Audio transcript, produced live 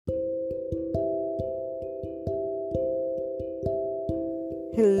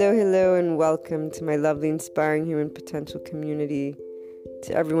Hello, and welcome to my lovely, inspiring human potential community.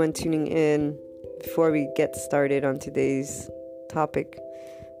 To everyone tuning in, before we get started on today's topic,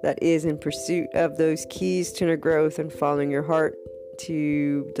 that is in pursuit of those keys to inner growth and following your heart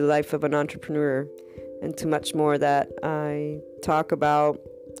to the life of an entrepreneur, and to much more that I talk about,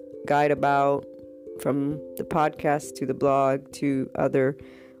 guide about, from the podcast to the blog to other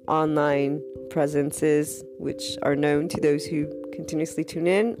online presences which are known to those who continuously tune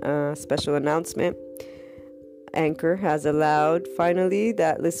in. Special announcement: Anchor has allowed finally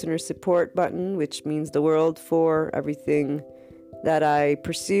that listener support button, which means the world for everything that I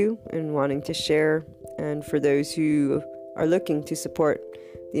pursue and wanting to share, and for those who are looking to support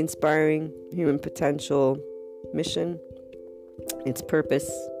the inspiring human potential mission, its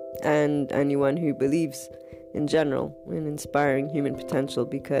purpose, and anyone who believes in general in inspiring human potential,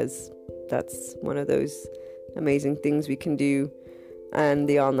 because that's one of those amazing things we can do, and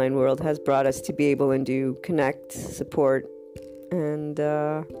the online world has brought us to be able and do connect, support, and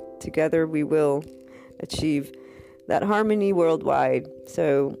together we will achieve that harmony worldwide.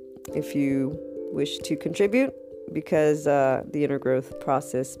 So if you wish to contribute because the inner growth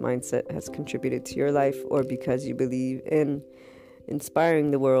process mindset has contributed to your life, or because you believe in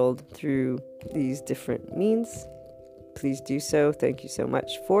inspiring the world through these different means, please do so. Thank you so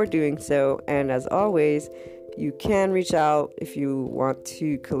much for doing so. And as always, you can reach out if you want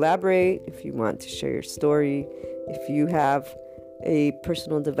to collaborate, if you want to share your story, if you have a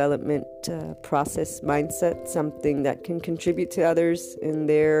personal development process mindset, something that can contribute to others in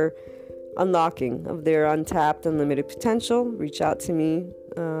their unlocking of their untapped, unlimited potential. Reach out to me.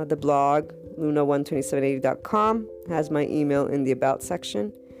 The blog, luna12780.com, has my email in the About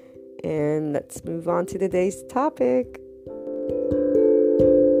section. And let's move on to today's topic.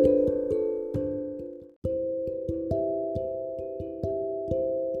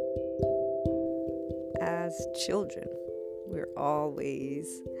 As children, we're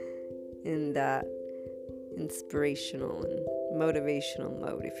always in that inspirational and motivational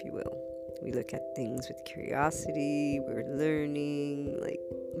mode, if you will. We look at things with curiosity, we're learning, like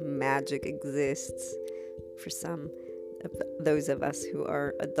magic exists. For some of those of us who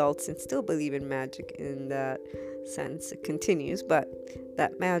are adults and still believe in magic in that sense, it continues, but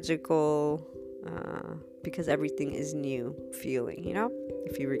that magical, because everything is new feeling,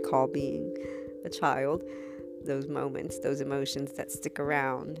 if you recall being a child, those moments, those emotions that stick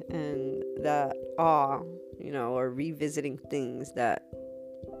around, and that awe, or revisiting things that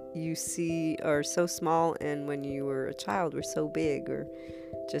you see are so small, and when you were a child were so big, or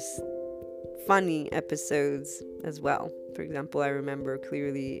just funny episodes as well. For example, I remember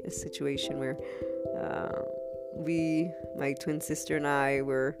clearly a situation where my twin sister and I,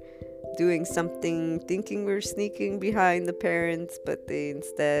 were doing something, thinking we were sneaking behind the parents, but they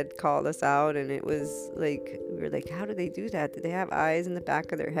instead called us out, and it was like, we were like, how do they do that? Do they have eyes in the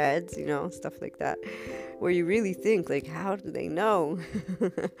back of their heads? Stuff like that, where you really think, like, how do they know?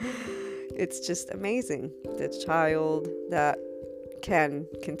 It's just amazing. The child that can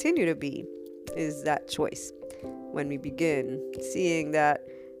continue to be is that choice. When we begin seeing that,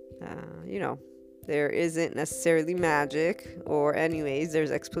 there isn't necessarily magic, or anyways, there's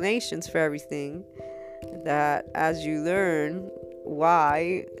explanations for everything, that as you learn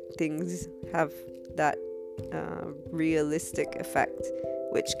why things have that realistic effect,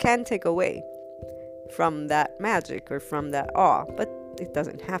 which can take away from that magic or from that awe, but it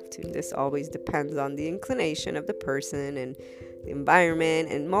doesn't have to. This always depends on the inclination of the person and the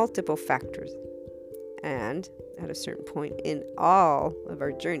environment and multiple factors. And at a certain point in all of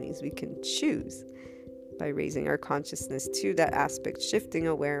our journeys, we can choose by raising our consciousness to that aspect, shifting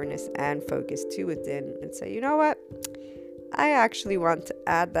awareness and focus to within, and say, you know what? I actually want to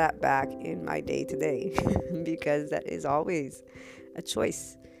add that back in my day-to-day because that is always a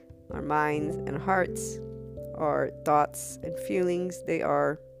choice. Our minds and hearts, our thoughts and feelings, they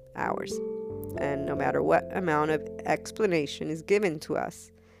are ours. And no matter what amount of explanation is given to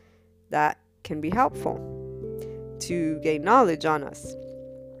us, that can be helpful to gain knowledge on us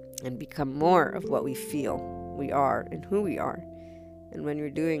and become more of what we feel we are and who we are. And when you're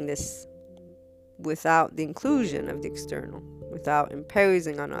doing this without the inclusion of the external, without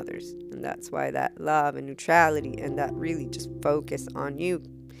imposing on others, and that's why that love and neutrality and that really just focus on you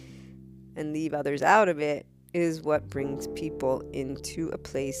and leave others out of it is what brings people into a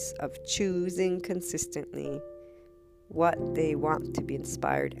place of choosing consistently what they want to be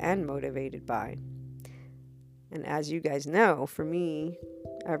inspired and motivated by. And as you guys know, for me,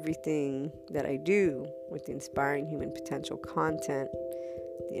 everything that I do with the inspiring human potential content,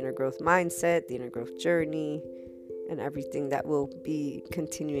 the inner growth mindset, the inner growth journey, and everything that will be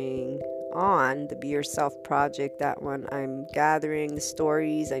continuing on the Be Yourself project. That one, I'm gathering the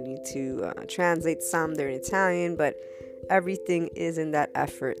stories. I need to translate some. They're in Italian, but everything is in that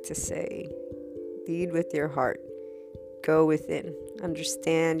effort to say, lead with your heart. Go within.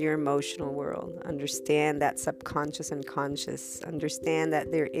 Understand your emotional world. Understand that subconscious and conscious. Understand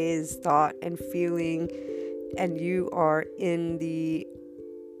that there is thought and feeling, and you are in the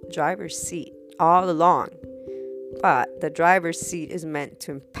driver's seat all along. But the driver's seat is meant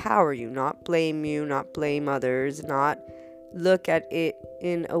to empower you, not blame you, not blame others, not look at it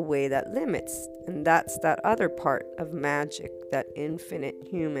in a way that limits. And that's that other part of magic, that infinite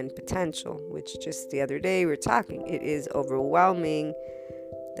human potential, which just the other day we were talking. It is overwhelming.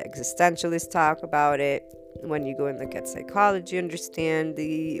 The existentialists talk about it. When you go and look at psychology, understand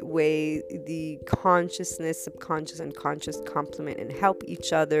the way the consciousness, subconscious, and conscious complement and help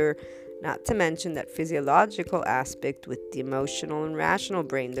each other. Not to mention that physiological aspect with the emotional and rational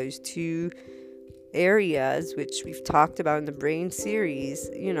brain, those two areas which we've talked about in the brain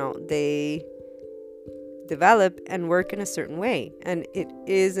series, they develop and work in a certain way, and it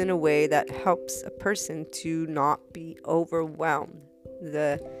is in a way that helps a person to not be overwhelmed.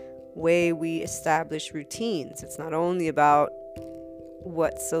 The way we establish routines, it's not only about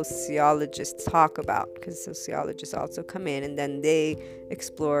what sociologists talk about, because sociologists also come in and then they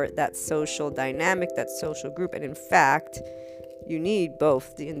explore that social dynamic, that social group, and in fact you need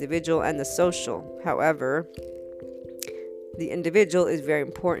both the individual and the social. However, the individual is very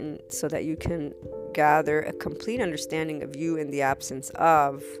important so that you can gather a complete understanding of you in the absence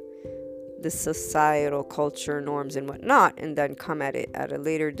of the societal culture, norms, and whatnot, and then come at it at a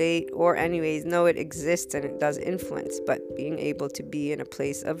later date, or anyways know it exists and it does influence. But being able to be in a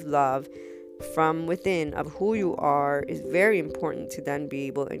place of love from within of who you are is very important to then be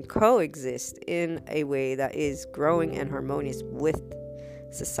able to coexist in a way that is growing and harmonious with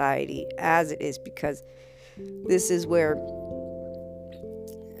society as it is, because this is where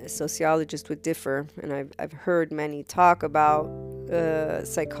sociologists would differ, and I've heard many talk about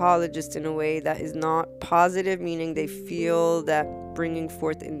psychologists in a way that is not positive, meaning they feel that bringing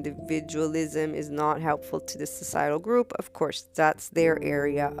forth individualism is not helpful to the societal group. Of course, that's their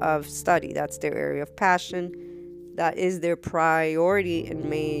area of study, that's their area of passion, that is their priority and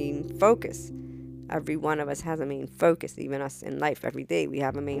main focus. Every one of us has a main focus, even us in life. Every day we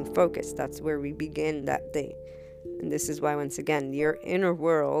have a main focus. That's where we begin that day. And this is why, once again, your inner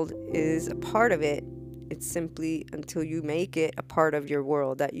world is a part of it. It's simply until you make it a part of your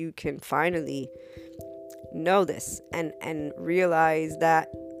world that you can finally know this and realize that,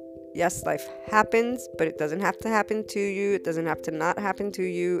 yes, life happens, but it doesn't have to happen to you. It doesn't have to not happen to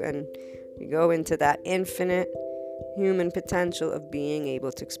you. And you go into that infinite human potential of being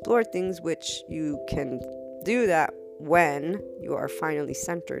able to explore things, which you can do that when you are finally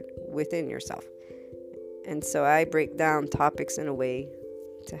centered within yourself. And so I break down topics in a way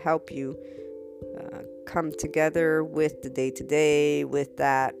to help you come together with the day-to-day, with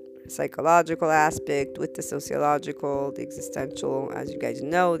that psychological aspect, with the sociological, the existential. As you guys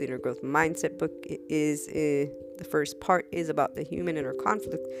know, the Inner Growth Mindset book is the first part is about the human inner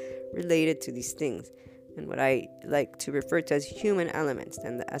conflict related to these things, and what I like to refer to as human elements.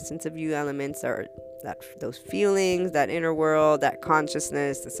 And the essence of you elements are those feelings, that inner world, that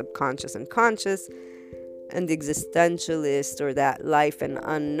consciousness, the subconscious and conscious. And the existentialist, or that life and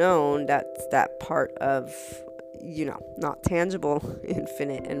unknown, that's that part of, not tangible,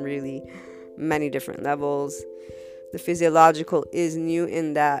 infinite, and really many different levels. The physiological is new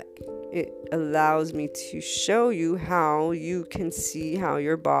in that it allows me to show you how you can see how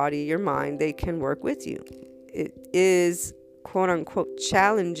your body, your mind, they can work with you. It is, quote unquote,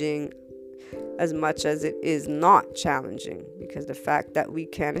 challenging as much as it is not challenging, because the fact that we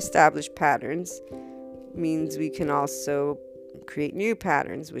can establish patterns means we can also create new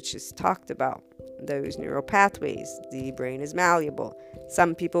patterns, which is talked about. Those neural pathways, the brain is malleable.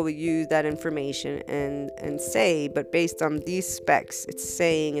 Some people will use that information and say, but based on these specs, it's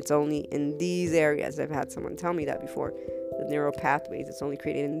saying it's only in these areas. I've had someone tell me that before. The neural pathways, it's only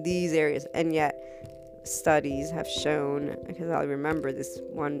created in these areas. And yet studies have shown, because I remember this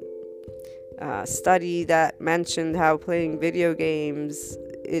one study that mentioned how playing video games,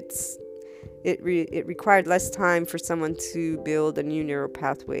 it required less time for someone to build a new neural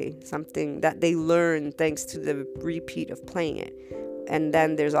pathway, something that they learn thanks to the repeat of playing it. And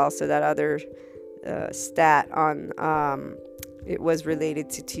then there's also that other stat on it was related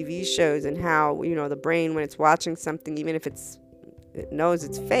to TV shows, and how the brain, when it's watching something, even if it knows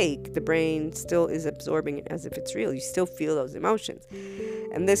it's fake, the brain still is absorbing it as if it's real. You still feel those emotions.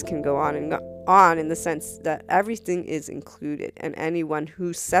 And this can go on and go on in the sense that everything is included, and anyone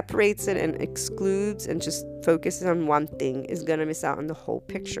who separates it and excludes and just focuses on one thing is going to miss out on the whole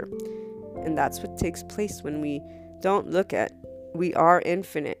picture. And that's what takes place when we don't look at we are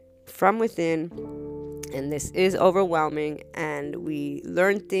infinite from within, and this is overwhelming, and we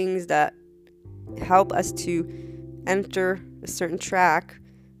learn things that help us to enter a certain track,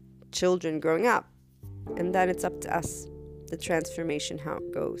 children growing up, and then it's up to us, the transformation, how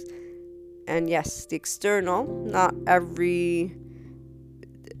it goes. And yes, the external, not every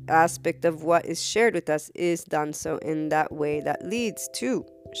aspect of what is shared with us is done so in that way that leads to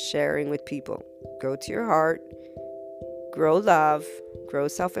sharing with people. Go to your heart, grow love, grow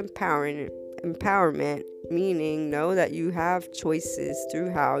self-empowerment, meaning know that you have choices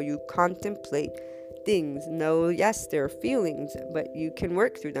through how you contemplate things. Know, yes, there are feelings, but you can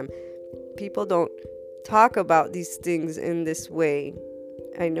work through them. People don't talk about these things in this way.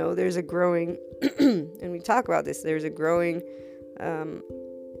 I know there's a growing, and we talk about this, there's a growing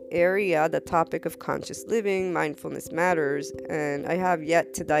area, the topic of conscious living, mindfulness matters, and I have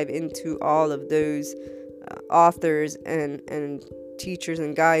yet to dive into all of those authors and teachers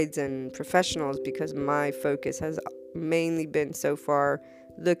and guides and professionals, because my focus has mainly been so far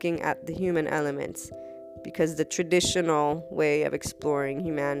looking at the human elements, because the traditional way of exploring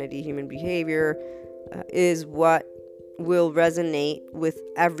humanity, human behavior, is what will resonate with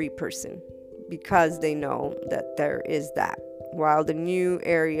every person, because they know that there is that, while the new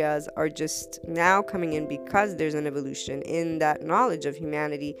areas are just now coming in because there's an evolution in that knowledge of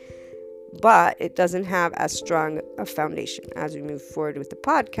humanity, but it doesn't have as strong a foundation. As we move forward with the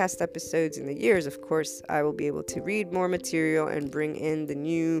podcast episodes in the years, of course, I will be able to read more material and bring in the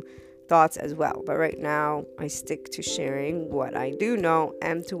new thoughts as well. But right now, I stick to sharing what I do know,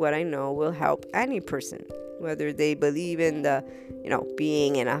 and to what I know will help any person, whether they believe in the,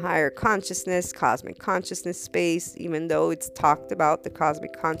 being in a higher consciousness, cosmic consciousness space, even though it's talked about the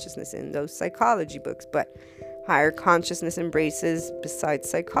cosmic consciousness in those psychology books. But higher consciousness embraces, besides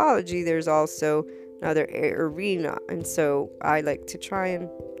psychology, there's also another arena. And so I like to try and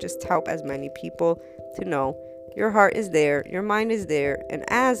just help as many people to know your heart is there, your mind is there, and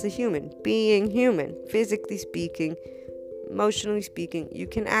as a human, being human, physically speaking, emotionally speaking, you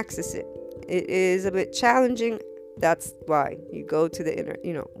can access it. It is a bit challenging. That's why you go to the inner,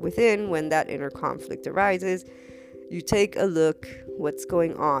 within, when that inner conflict arises. You take a look what's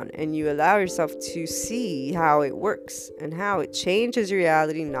going on, and you allow yourself to see how it works and how it changes your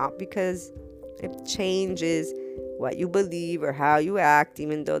reality, not because it changes what you believe or how you act,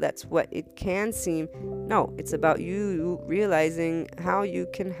 even though that's what it can seem. No, it's about you realizing how you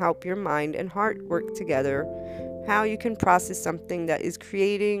can help your mind and heart work together, how you can process something that is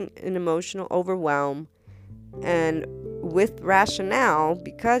creating an emotional overwhelm, and with rationale,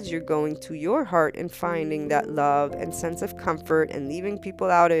 because you're going to your heart and finding that love and sense of comfort, and leaving people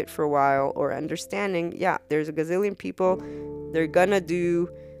out of it for a while, or understanding, there's a gazillion people, they're gonna do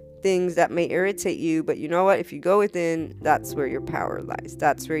things that may irritate you, but you know what, if you go within, that's where your power lies,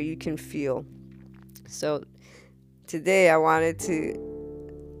 that's where you can feel. So today I wanted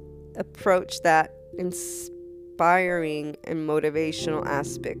to approach that inspiring and motivational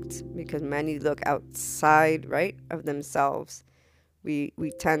aspect, because many look outside, right, of themselves. We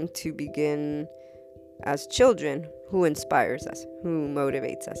tend to begin as children. Who inspires us? Who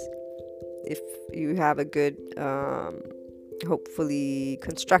motivates us? If you have a good, hopefully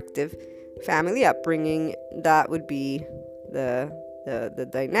constructive family upbringing, that would be the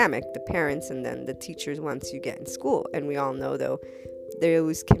dynamic, the parents and then the teachers once you get in school. And we all know, though,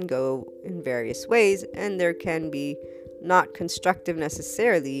 those can go in various ways, and there can be not constructive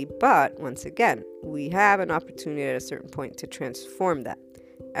necessarily, but once again, we have an opportunity at a certain point to transform that.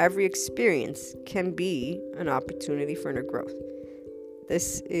 Every experience can be an opportunity for inner growth.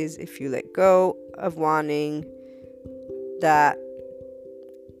 This is if you let go of wanting that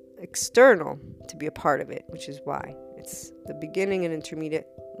external to be a part of it, which is why it's the beginning and intermediate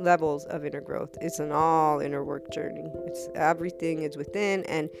levels of inner growth. It's an all inner work journey. It's everything is within,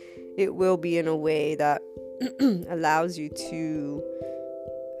 and it will be in a way that allows you to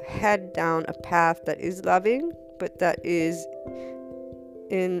head down a path that is loving, but that is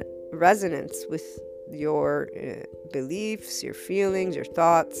in resonance with your beliefs, your feelings, your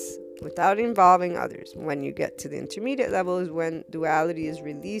thoughts, without involving others. When you get to the intermediate level is when duality is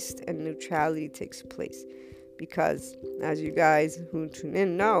released and neutrality takes place. Because as you guys who tune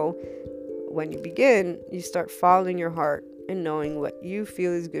in know, when you begin, you start following your heart and knowing what you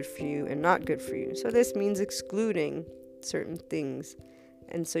feel is good for you and not good for you. So this means excluding certain things.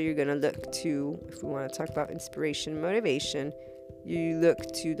 And so you're going to look to, if we want to talk about inspiration, motivation, You look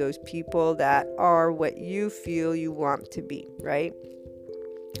to those people that are what you feel you want to be, right?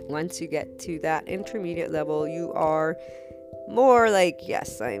 Once you get to that intermediate level, you are more like,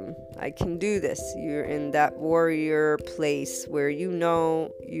 yes, I can do this. You're in that warrior place where you know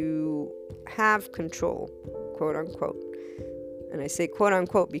you have control, quote unquote. And I say quote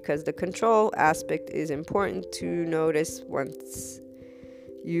unquote because the control aspect is important to notice once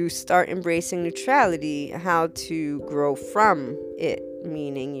you start embracing neutrality, how to grow from it,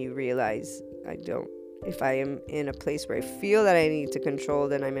 meaning you realize, if I am in a place where I feel that I need to control,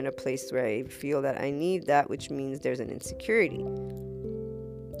 then I'm in a place where I feel that I need that, which means there's an insecurity.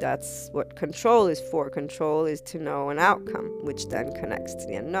 That's what control is for. Control is to know an outcome, which then connects to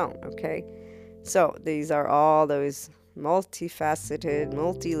the unknown, okay? So these are all those multifaceted,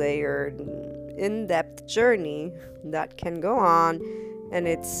 multi-layered, in-depth journey that can go on, and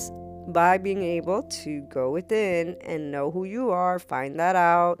it's by being able to go within and know who you are, find that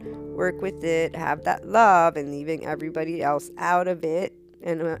out, work with it, have that love, and leaving everybody else out of it.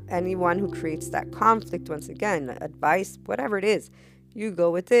 And anyone who creates that conflict, once again, advice, whatever it is, you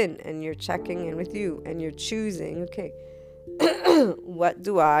go within and you're checking in with you and you're choosing, okay, what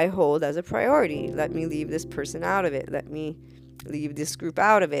do I hold as a priority? Let me leave this person out of it. Let me leave this group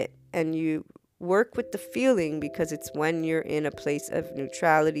out of it. And you work with the feeling, because it's when you're in a place of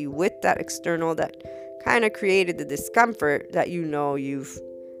neutrality with that external that kind of created the discomfort that you know you've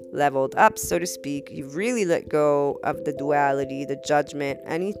leveled up, so to speak. You've really let go of the duality, the judgment,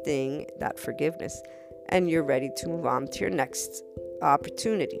 anything, that forgiveness, and you're ready to move on to your next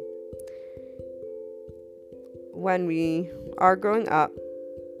opportunity. When we are growing up,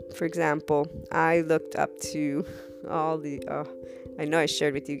 for example, I looked up to all the I know I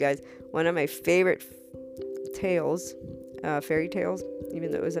shared with you guys one of my favorite tales, fairy tales,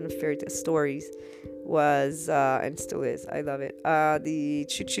 even though it wasn't a fairy tale, stories, was and still is, I love it, the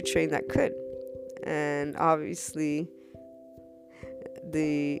Choo Choo Train That Could. And obviously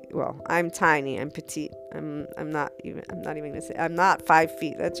I'm tiny, I'm petite, I'm not even gonna say I'm not 5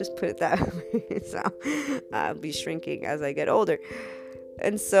 feet, let's just put it that way. So I'll be shrinking as I get older.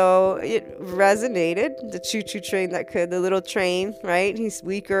 And so it resonated, the choo-choo train that could, the little train, right? He's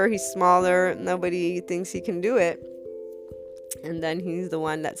weaker, he's smaller, nobody thinks he can do it, and then he's the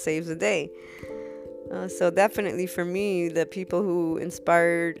one that saves the day. So definitely for me, the people who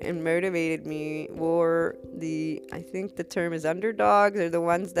inspired and motivated me were I think the term is underdogs. They're the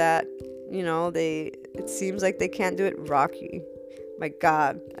ones that, it seems like they can't do it. Rocky. My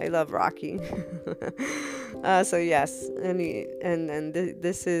God, I love Rocky. So yes,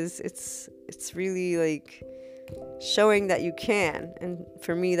 this is, it's really like showing that you can. And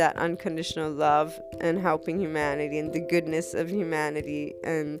for me, that unconditional love and helping humanity and the goodness of humanity,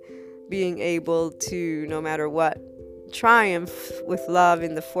 and being able to, no matter what, triumph with love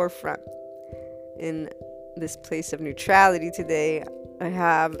in the forefront. In this place of neutrality today, I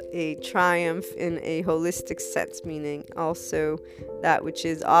have a triumph in a holistic sense, meaning also that which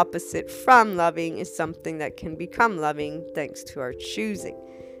is opposite from loving is something that can become loving thanks to our choosing.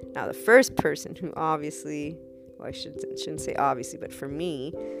 Now, the first person who obviously, well, I shouldn't say obviously, but for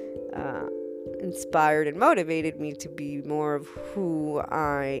me, inspired and motivated me to be more of who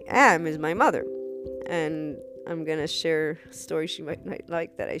I am is my mother. And I'm gonna share a story she might not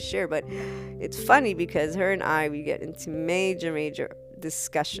like that I share, but it's funny because her and we get into major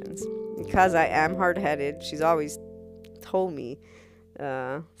discussions. Because I am hard-headed, she's always told me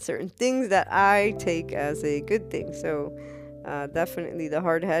certain things that I take as a good thing. So definitely the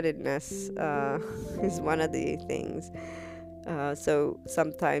hard-headedness is one of the things. So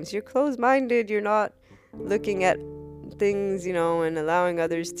sometimes you're closed-minded, you're not looking at things, and allowing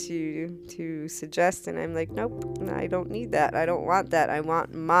others to suggest, and I'm like, nope, I don't need that, I don't want that, I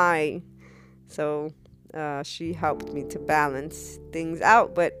want so she helped me to balance things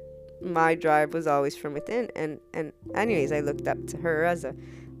out, but my drive was always from within. And anyways, I looked up to her as a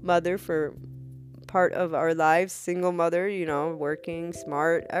mother for part of our lives, single mother, working,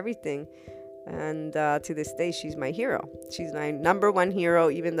 smart, everything. And to this day, she's my hero. She's my number one hero,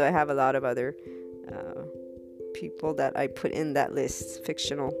 even though I have a lot of other people that I put in that list,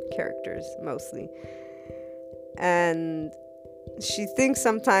 fictional characters mostly. And she thinks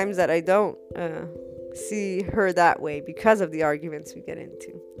sometimes that I don't see her that way because of the arguments we get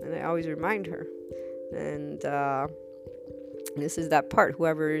into. And I always remind her. And this is that part.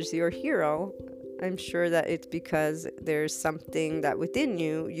 Whoever is your hero, I'm sure that it's because there's something that within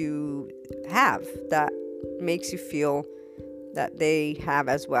you have that makes you feel that they have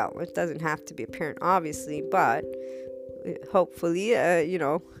as well. It doesn't have to be apparent, obviously, but hopefully,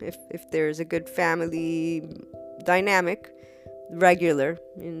 if there's a good family dynamic, regular,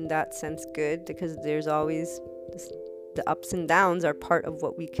 in that sense good, because there's always the ups and downs are part of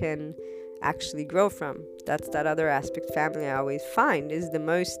what we can actually grow from. That's that other aspect. Family, I always find, is the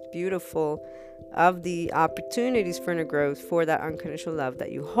most beautiful of the opportunities for inner growth, for that unconditional love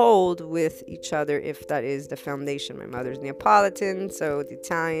that you hold with each other, if that is the foundation. My mother's Neapolitan, so the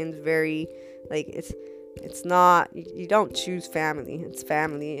Italians very, like, it's not, you don't choose family, it's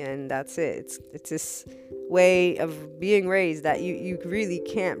family, and that's it. It's this way of being raised that you really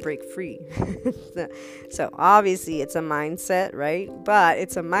can't break free. So obviously it's a mindset, right? But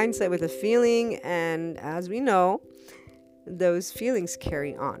it's a mindset with a feeling, and as we know, those feelings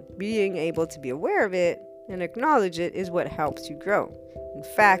carry on. Being able to be aware of it and acknowledge it is what helps you grow. In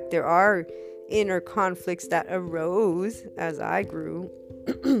fact, there are inner conflicts that arose as I grew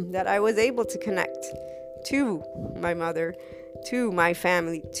that I was able to connect to my mother, to my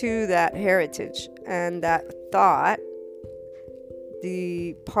family, to that heritage. And that thought,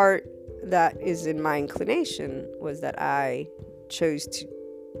 the part that is in my inclination, was that I chose to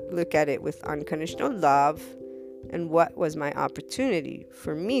look at it with unconditional love, and what was my opportunity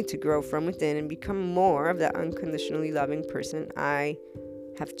for me to grow from within and become more of that unconditionally loving person I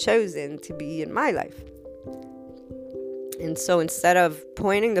have chosen to be in my life. And so instead of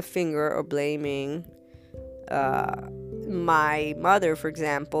pointing the finger or blaming my mother, for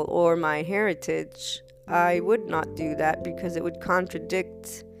example, or my heritage, I would not do that, because it would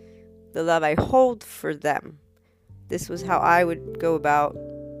contradict the love I hold for them. This was how I would go about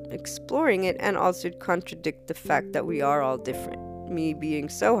exploring it, and also contradict the fact that we are all different. Me being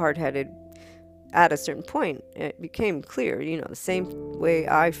so hard-headed, at a certain point, it became clear, the same way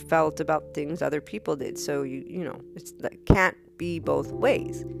I felt about things other people did. So, it's that can't be both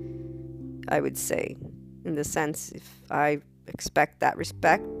ways, I would say. In the sense, if I expect that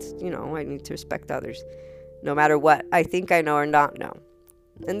respect, I need to respect others, no matter what I think I know or not know.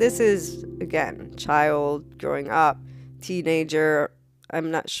 And this is, again, child, growing up, teenager.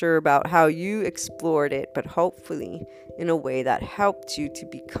 I'm not sure about how you explored it, but hopefully in a way that helped you to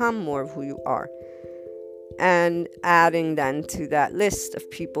become more of who you are. And adding then to that list of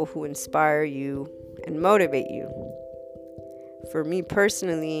people who inspire you and motivate you. For me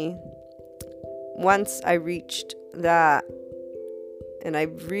personally, once I reached that, and I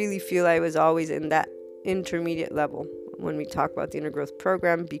really feel I was always in that intermediate level when we talk about the inner growth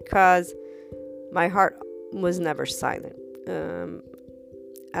program, because my heart was never silent.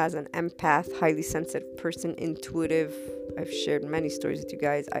 As an empath, highly sensitive person, intuitive, I've shared many stories with you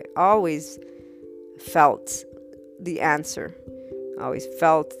guys. I always felt the answer. I always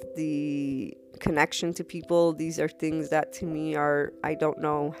felt the connection to people. These are things that to me I don't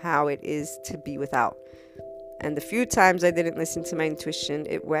know how it is to be without. And the few times I didn't listen to my intuition,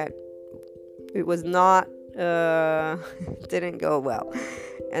 it was not, didn't go well.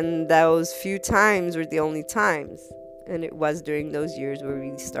 And those few times were the only times. And it was during those years where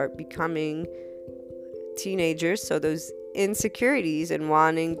we start becoming teenagers. So those insecurities and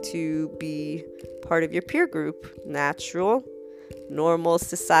wanting to be part of your peer group, natural, normal,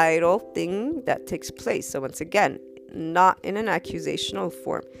 societal thing that takes place. So once again, not in an accusational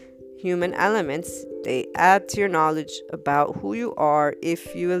form. Human elements, they add to your knowledge about who you are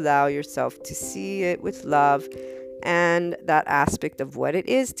if you allow yourself to see it with love and that aspect of what it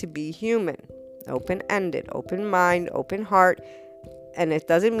is to be human. Open-ended, open mind, open heart. And it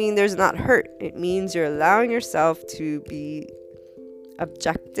doesn't mean there's not hurt. It means you're allowing yourself to be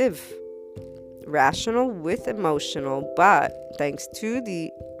objective, rational with emotional, but thanks to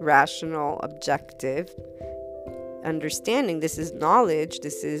the rational, objective understanding, this is knowledge,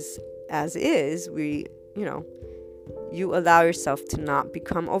 this is as is, you allow yourself to not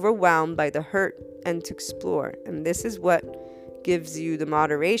become overwhelmed by the hurt and to explore. And this is what gives you the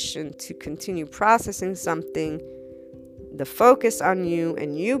moderation to continue processing something. The focus on you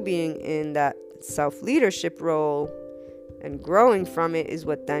and you being in that self-leadership role and growing from it is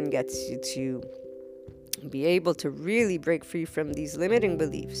what then gets you to be able to really break free from these limiting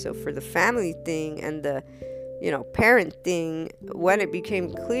beliefs. So for the family thing and the parent thing, when it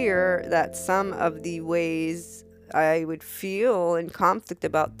became clear that some of the ways I would feel in conflict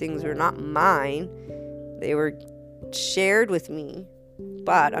about things were not mine, they were shared with me.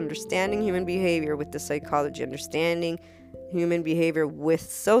 But understanding human behavior with the psychology, understanding human behavior with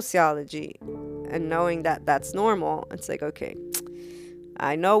sociology, and knowing that that's normal, it's like, okay,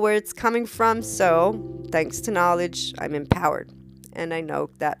 I know where it's coming from, so thanks to knowledge, I'm empowered. And I know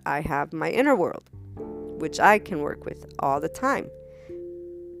that I have my inner world, which I can work with all the time.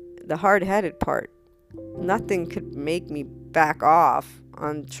 The hard-headed part, nothing could make me back off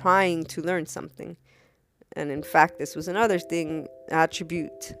on trying to learn something. And in fact, this was another thing,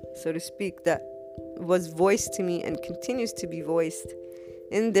 attribute, so to speak, that was voiced to me and continues to be voiced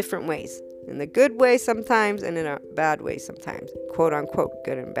in different ways. In the good way sometimes, and in a bad way sometimes. Quote unquote,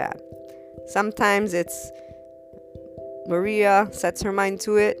 good and bad. Sometimes it's Maria sets her mind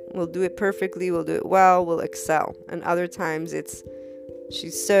to it, we'll do it perfectly, we'll do it well, we'll excel. And other times it's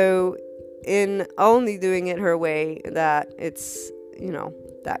she's so in only doing it her way that it's,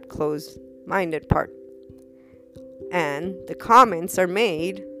 that closed-minded part. And the comments are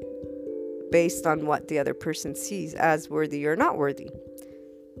made based on what the other person sees as worthy or not worthy.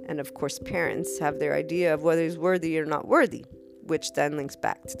 And of course, parents have their idea of whether it's worthy or not worthy, which then links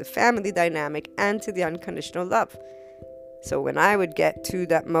back to the family dynamic and to the unconditional love. So when I would get to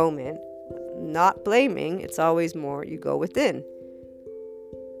that moment, not blaming, it's always more you go within.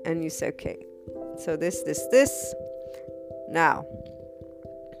 And you say, okay, so this. Now,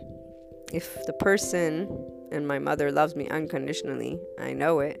 if the person, and my mother loves me unconditionally, I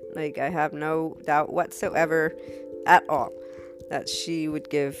know it, like I have no doubt whatsoever at all that she would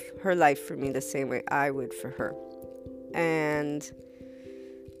give her life for me the same way I would for her. And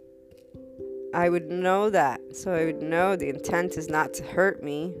I would know that. So I would know the intent is not to hurt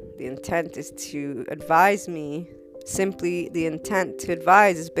me. The intent is to advise me. Simply, the intent to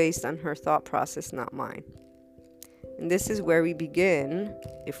advise is based on her thought process, not mine. And this is where we begin,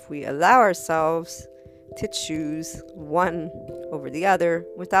 if we allow ourselves to choose one over the other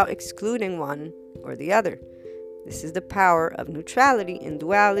without excluding one or the other. This is the power of neutrality and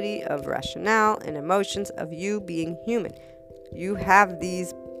duality, of rationale and emotions, of you being human. You have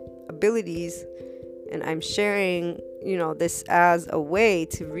these abilities, and I'm sharing, this as a way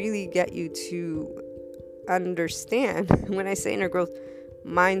to really get you to understand when I say inner growth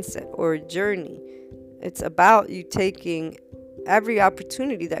mindset or journey. It's about you taking every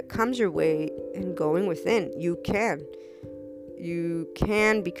opportunity that comes your way and going within. You can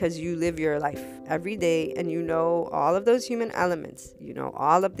because you live your life every day, and you know all of those human elements,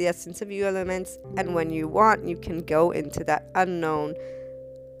 all of the essence of you elements, and when you want, you can go into that unknown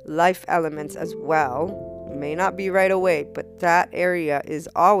life elements as well. It may not be right away, but that area is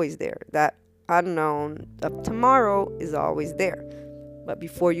always there. That unknown of tomorrow is always there. But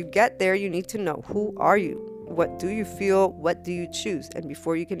before you get there, you need to know, who are you? What do you feel? What do you choose? And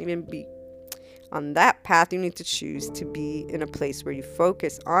before you can even be on that path, you need to choose to be in a place where you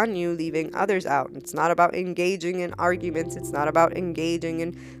focus on you, leaving others out. It's not about engaging in arguments. It's not about engaging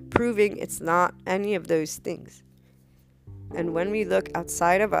in proving. It's not any of those things. And when we look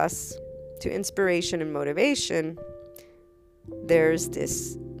outside of us to inspiration and motivation, there's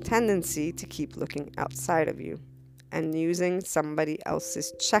this tendency to keep looking outside of you and using somebody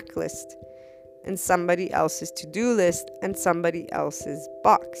else's checklist and somebody else's to-do list and somebody else's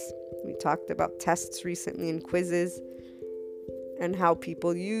box. We talked about tests recently and quizzes and how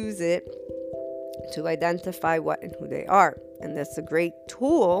people use it to identify what and who they are. And that's a great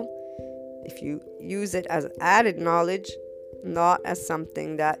tool if you use it as added knowledge, not as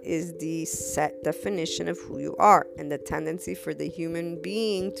something that is the set definition of who you are. And the tendency for the human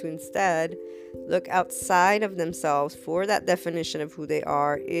being to instead look outside of themselves for that definition of who they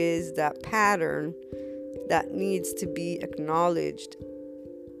are is that pattern that needs to be acknowledged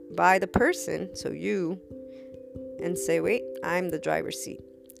by the person, so you, and say, wait, I'm the driver's seat,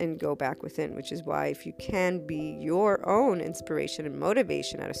 and go back within, which is why if you can be your own inspiration and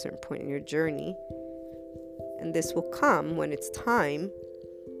motivation at a certain point in your journey, and this will come when it's time,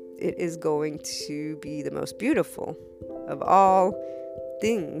 it is going to be the most beautiful of all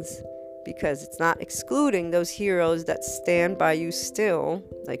things, because it's not excluding those heroes that stand by you still,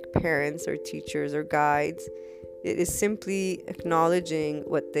 like parents or teachers or guides. It is simply acknowledging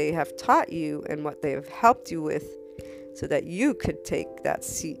what they have taught you and what they have helped you with, so that you could take that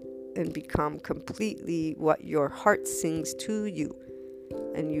seat and become completely what your heart sings to you.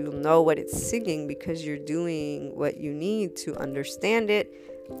 And you'll know what it's singing because you're doing what you need to understand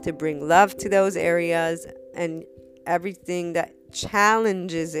it, to bring love to those areas, and everything that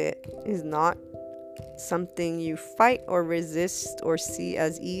challenges it is not something you fight or resist or see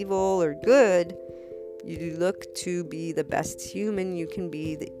as evil or good. You look to be the best human you can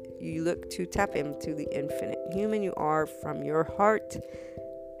be. You look to tap into the infinite human you are from your heart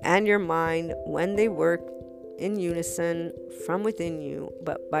and your mind when they work in unison from within you,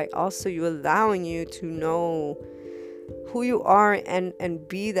 but by also you allowing you to know who you are and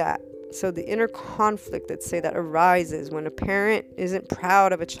be that. So the inner conflict, let's say, that arises when a parent isn't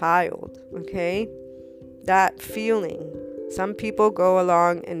proud of a child, okay? That feeling. Some people go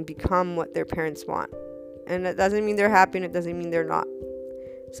along and become what their parents want. And it doesn't mean they're happy, and it doesn't mean they're not.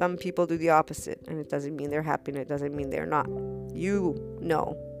 Some people do the opposite, and it doesn't mean they're happy, and it doesn't mean they're not. You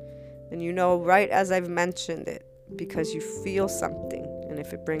know. And you know right as I've mentioned it, because you feel something. And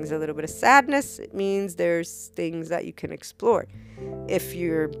if it brings a little bit of sadness, it means there's things that you can explore. If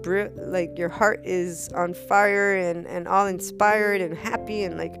your heart is on fire and all inspired and happy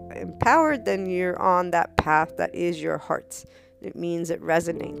and like empowered, then you're on that path that is your heart. It means it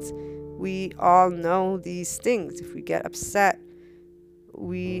resonates. We all know these things. If we get upset,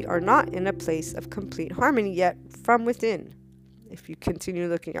 we are not in a place of complete harmony yet from within. If you continue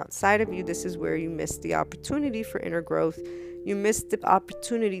looking outside of you, this is where you miss the opportunity for inner growth. You miss the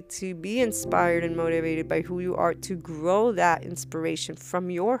opportunity to be inspired and motivated by who you are, to grow that inspiration from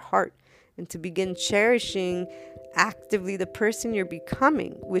your heart and to begin cherishing actively the person you're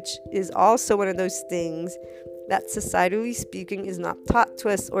becoming, which is also one of those things that societally speaking is not taught to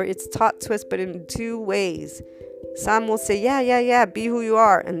us, or it's taught to us, but in two ways. Some will say, yeah, be who you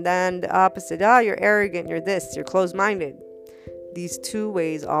are. And then the opposite, you're arrogant, you're this, you're closed-minded. These two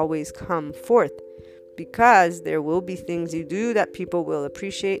ways always come forth, because there will be things you do that people will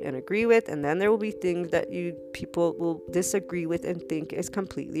appreciate and agree with, and then there will be things that people will disagree with and think is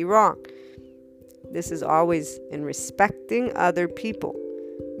completely wrong. This is always in respecting other people,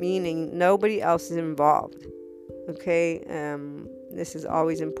 meaning nobody else is involved. Okay, this is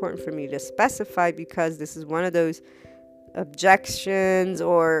always important for me to specify, because this is one of those objections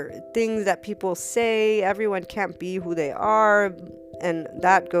or things that people say. Everyone can't be who they are, and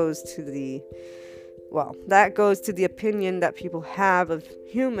that goes to the opinion that people have of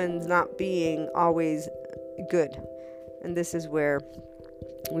humans not being always good. And this is where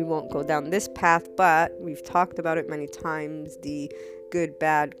we won't go down this path, but we've talked about it many times, the good,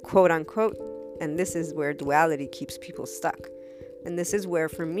 bad, quote unquote. And this is where duality keeps people stuck. And this is where,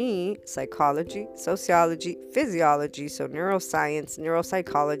 for me, psychology, sociology, physiology, so neuroscience,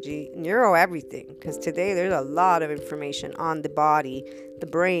 neuropsychology, neuro everything, because today there's a lot of information on the body, the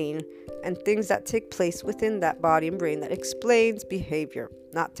brain, and things that take place within that body and brain that explains behavior,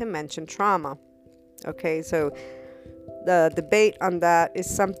 not to mention trauma. Okay, so the debate on that is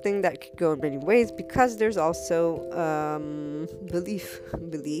something that could go in many ways, because there's also belief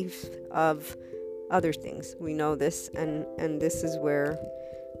of other things. We know this, and this is where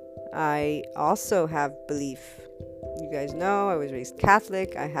I also have belief. You guys know I was raised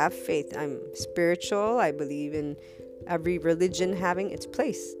Catholic. I have faith. I'm spiritual. I believe in every religion having its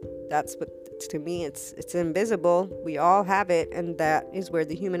place. That's what, to me, it's invisible. We all have it, and that is where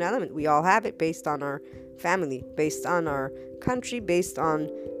the human element, we all have it, based on our family, based on our country, based on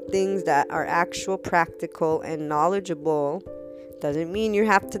things that are actual, practical, and knowledgeable. Doesn't mean you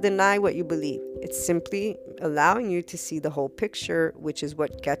have to deny what you believe. It's simply allowing you to see the whole picture, which is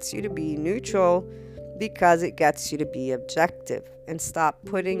what gets you to be neutral, because it gets you to be objective and stop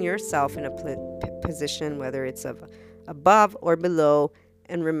putting yourself in a position, whether it's of above or below.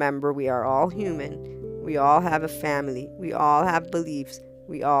 And remember, we are all human. We all have a family. We all have beliefs.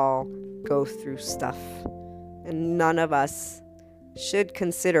 We all go through stuff. And none of us should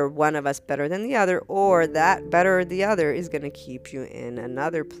consider one of us better than the other, or that better or the other is going to keep you in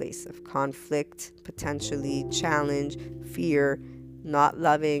another place of conflict, potentially challenge, fear, not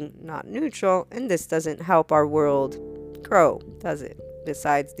loving, not neutral. And this doesn't help our world grow, does it?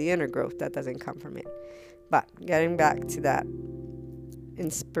 Besides the inner growth that doesn't come from it. But getting back to that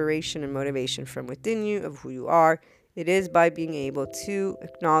inspiration and motivation from within you of who you are, it is by being able to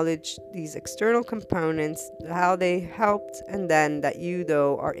acknowledge these external components, how they helped, and then that you,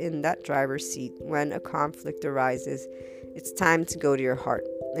 though, are in that driver's seat when a conflict arises. It's time to go to your heart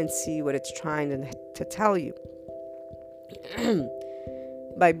and see what it's trying to tell you.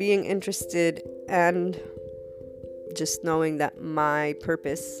 By being interested and just knowing that my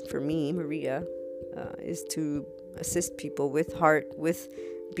purpose for me, Maria, is to assist people with heart, with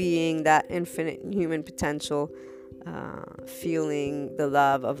being that infinite human potential, feeling the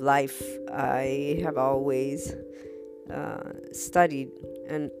love of life. I have always studied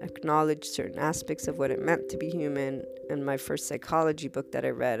and acknowledged certain aspects of what it meant to be human. And my first psychology book that I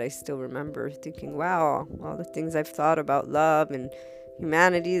read, I still remember thinking, wow, all the things I've thought about love and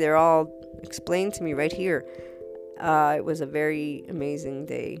humanity, they're all explained to me right here. It was a very amazing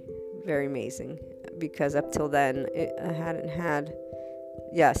day, very amazing, because up till then I hadn't had,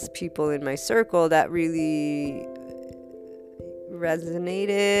 people in my circle that really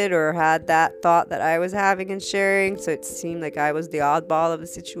resonated or had that thought that I was having and sharing, so it seemed like I was the oddball of the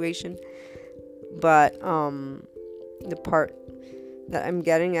situation. But the part that I'm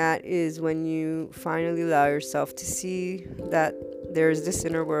getting at is when you finally allow yourself to see that there's this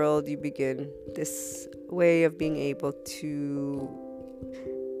inner world, you begin this way of being able to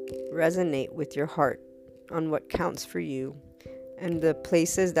resonate with your heart on what counts for you. And the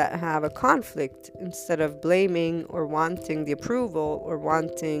places that have a conflict, instead of blaming or wanting the approval or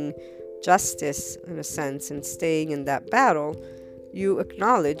wanting justice in a sense and staying in that battle, you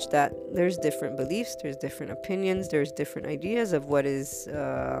acknowledge that there's different beliefs, there's different opinions, there's different ideas of what is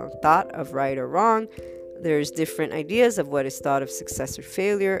thought of right or wrong, there's different ideas of what is thought of success or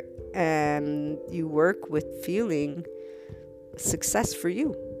failure, and you work with feeling success for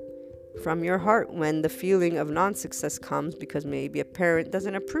you from your heart when the feeling of non-success comes because maybe a parent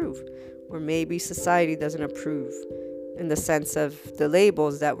doesn't approve, or maybe society doesn't approve, in the sense of the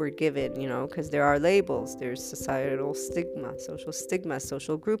labels that we're given, because there are labels. There's societal stigma,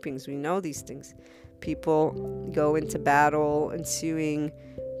 social groupings. We know these things. People go into battle, ensuing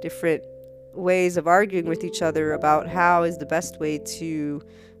different ways of arguing with each other about how is the best way to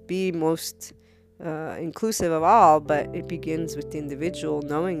be most inclusive of all, but it begins with the individual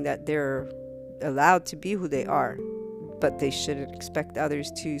knowing that they're allowed to be who they are, but they shouldn't expect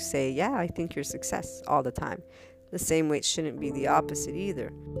others to say, yeah, I think you're success all the time. The same way it shouldn't be the opposite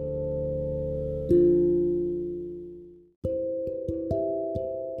either.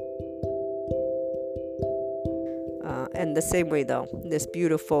 And the same way, though, this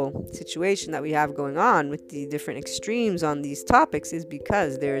beautiful situation that we have going on with the different extremes on these topics is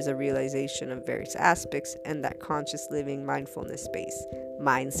because there is a realization of various aspects, and that conscious living, mindfulness space,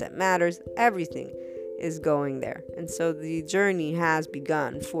 mindset matters, everything is going there. And so the journey has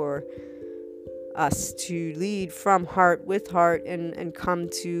begun for us to lead from heart with heart and come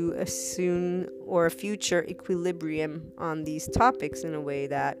to a soon or a future equilibrium on these topics in a way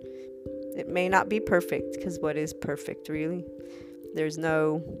that it may not be perfect, because what is perfect really? There's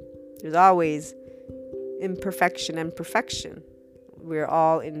always imperfection and perfection. We're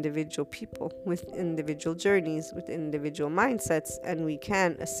all individual people with individual journeys, with individual mindsets, and we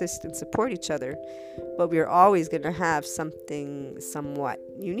can assist and support each other, but we're always going to have something somewhat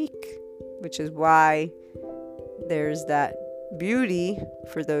unique, which is why there's that beauty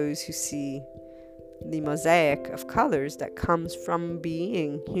for those who see the mosaic of colors that comes from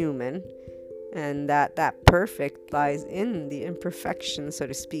being human, and that perfect lies in the imperfection, so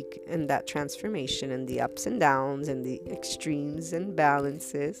to speak, and that transformation and the ups and downs and the extremes and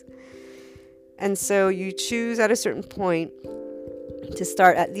balances. And so you choose at a certain point to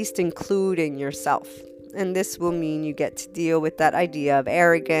start at least including yourself, and this will mean you get to deal with that idea of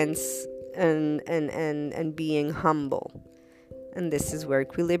arrogance and being humble. And this is where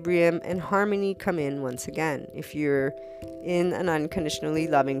equilibrium and harmony come in once again. If you're in an unconditionally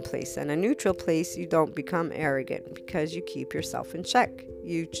loving place and a neutral place, you don't become arrogant because you keep yourself in check.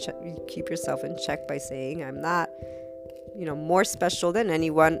 You keep yourself in check by saying, I'm not, more special than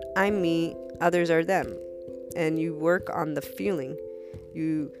anyone. I'm me, others are them. And you work on the feeling.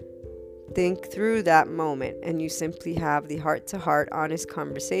 You think through that moment, and you simply have the heart-to-heart, honest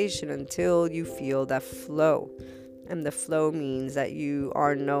conversation until you feel that flow. And the flow means that you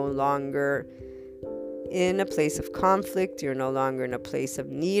are no longer in a place of conflict. You're no longer in a place of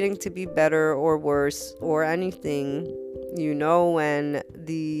needing to be better or worse or anything. When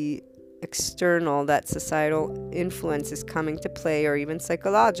the external, that societal influence is coming to play, or even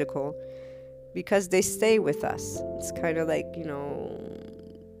psychological, because they stay with us. It's kind of like,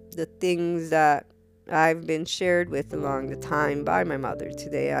 the things that I've been shared with along the time by my mother.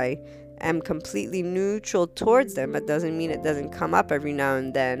 Today I am completely neutral towards them. That doesn't mean it doesn't come up every now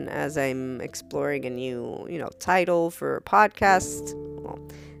and then as I'm exploring a new, title for a podcast. Well,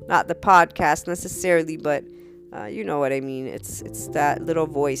 not the podcast necessarily, but you know what I mean. It's that little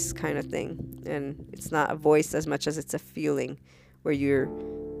voice kind of thing, and it's not a voice as much as it's a feeling where you're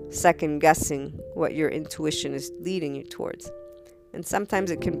second guessing what your intuition is leading you towards. And sometimes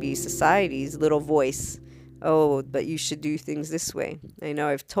it can be society's little voice. Oh, but you should do things this way. I know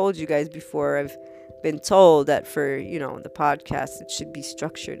I've told you guys before, I've been told that for, the podcast, it should be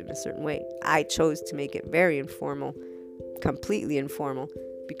structured in a certain way. I chose to make it very informal, completely informal,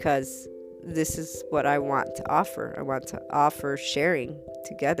 because this is what I want to offer. I want to offer sharing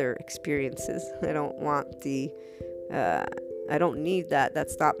together experiences. I don't want I don't need that.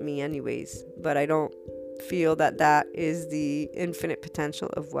 That's not me anyways. But I don't feel that is the infinite potential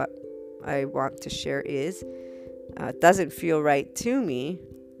of what I want to share is. It doesn't feel right to me.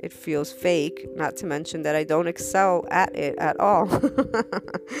 It feels fake, not to mention that I don't excel at it at all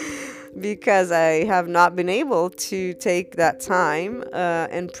because I have not been able to take that time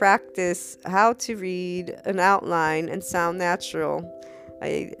and practice how to read an outline and sound natural.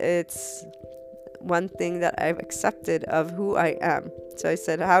 It's one thing that I've accepted of who I am. So I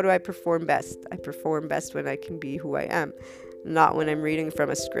said, how do I perform best? I perform best when I can be who I am. not when I'm reading from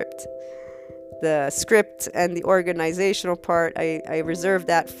a script. The script and the organizational part, I reserve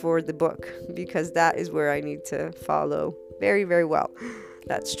that for the book, because that is where I need to follow very, very well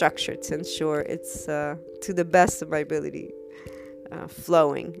that structure to ensure it's to the best of my ability,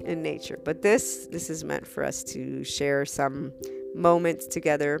 flowing in nature. But this is meant for us to share some moments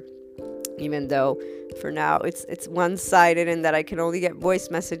together, even though for now it's one-sided in that I can only get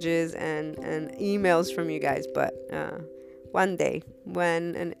voice messages and emails from you guys. But one day,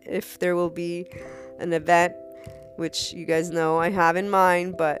 when and if there will be an event, which you guys know I have in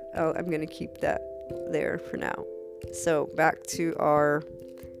mind, but I'm going to keep that there for now. So back to our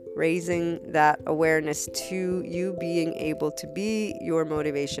raising that awareness to you being able to be your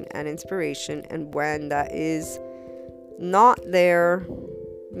motivation and inspiration. And when that is not there,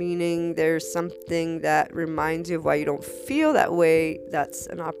 meaning there's something that reminds you of why you don't feel that way, that's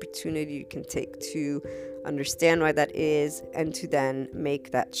an opportunity you can take to understand why that is, and to then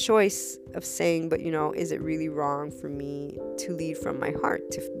make that choice of saying, but is it really wrong for me to lead from my heart,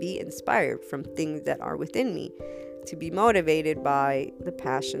 to be inspired from things that are within me, to be motivated by the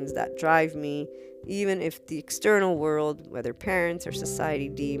passions that drive me, even if the external world, whether parents or society,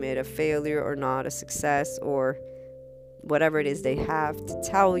 deem it a failure or not a success, or whatever it is they have to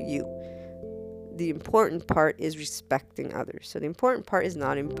tell you. The important part is respecting others. So the important part is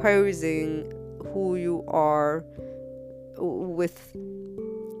not imposing who you are with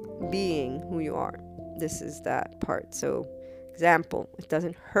being who you are. This is that part. So, example, it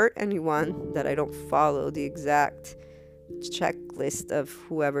doesn't hurt anyone that I don't follow the exact checklist of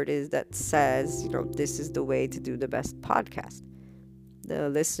whoever it is that says, this is the way to do the best podcast. The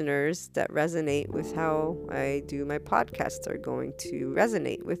listeners that resonate with how I do my podcasts are going to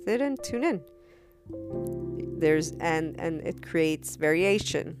resonate with it and tune in. There's and it creates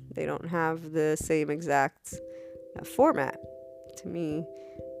variation. They don't have the same exact format to me,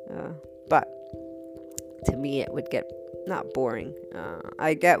 but to me it would get not boring.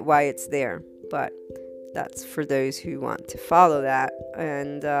 I get why it's there, but that's for those who want to follow that.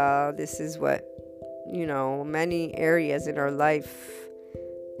 And this is what many areas in our life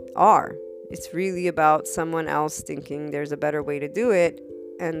are. It's really about someone else thinking there's a better way to do it,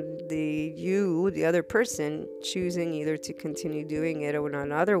 and the other person, choosing either to continue doing it or in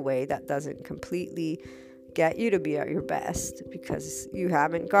another way that doesn't completely get you to be at your best, because you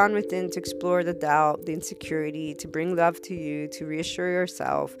haven't gone within to explore the doubt, the insecurity, to bring love to you, to reassure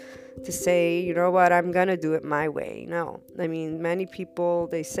yourself, to say, you know what, I'm gonna do it my way. No, I mean, many people,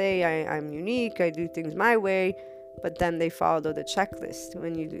 they say I'm unique, I do things my way, but then they follow the checklist.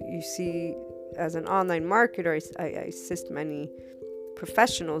 When you see, as an online marketer, I assist many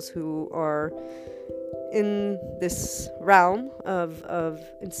professionals who are in this realm of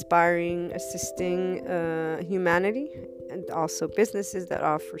inspiring, assisting humanity, and also businesses that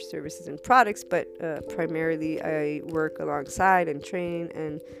offer services and products. But primarily I work alongside and train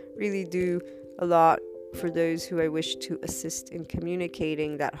and really do a lot for those who I wish to assist in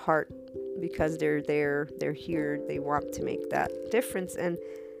communicating that heart, because they're there, they're here, they want to make that difference, and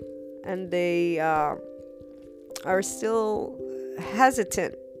they are still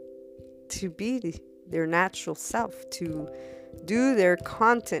hesitant to be their natural self, to do their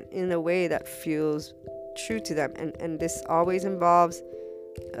content in a way that feels true to them. And this always involves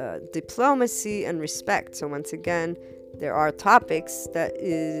diplomacy and respect. So once again, there are topics that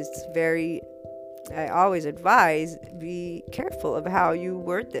is very, I always advise, be careful of how you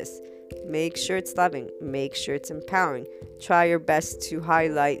word this. Make sure it's loving. Make sure it's empowering. Try your best to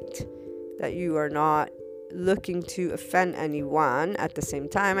highlight that you are not looking to offend anyone. At the same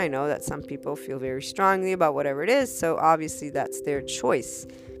time, I know that some people feel very strongly about whatever it is, so obviously that's their choice.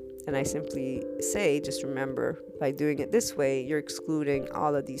 And I simply say, just remember, by doing it this way, you're excluding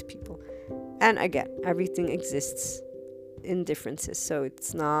all of these people. And again, everything exists in differences, so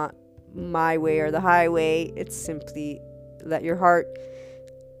it's not my way or the highway. It's simply let your heart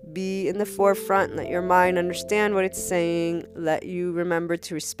be in the forefront, let your mind understand what it's saying, let you remember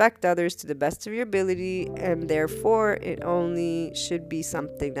to respect others to the best of your ability, and therefore it only should be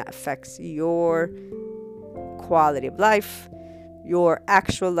something that affects your quality of life, your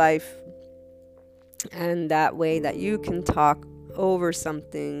actual life, and that way that you can talk over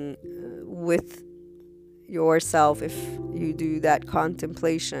something with yourself if you do that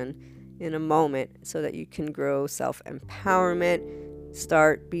contemplation in a moment, so that you can grow self-empowerment,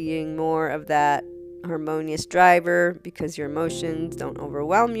 start being more of that harmonious driver, because your emotions don't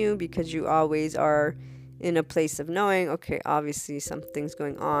overwhelm you, because you always are in a place of knowing, okay, obviously something's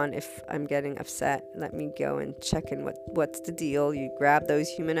going on. If I'm getting upset, let me go and check in what's the deal. You grab those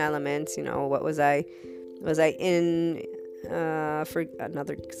human elements, what was I in For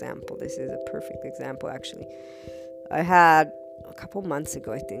another example, this is a perfect example actually. I had a couple months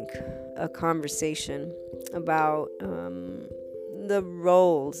ago, I think, a conversation about the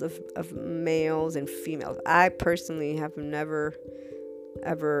roles of males and females. I personally have never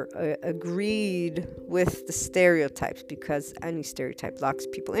ever agreed with the stereotypes, because any stereotype locks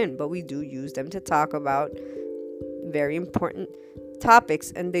people in, but we do use them to talk about very important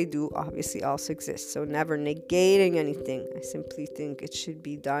topics, and they do obviously also exist. So never negating anything. I simply think it should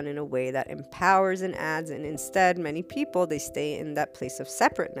be done in a way that empowers and adds, and instead many people, they stay in that place of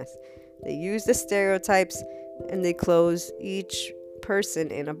separateness. They use the stereotypes and they close each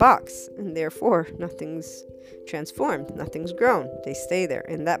person in a box, and therefore nothing's transformed, nothing's grown. They stay there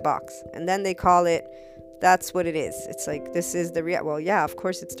in that box, and then they call it, that's what it is. It's like, this is the well, yeah, of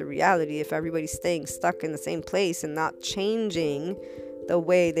course it's the reality. If everybody's staying stuck in the same place and not changing the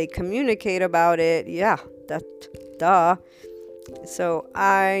way they communicate about it, yeah, that, duh. So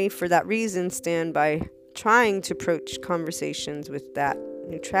I, for that reason, stand by trying to approach conversations with that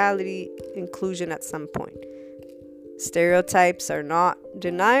neutrality, inclusion at some point. Stereotypes are not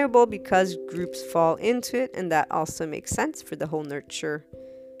deniable because groups fall into it, and that also makes sense for the whole nurture,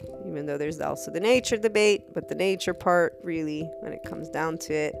 even though there's also the nature debate. But the nature part, really, when it comes down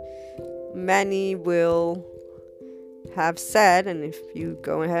to it, many will have said, and if you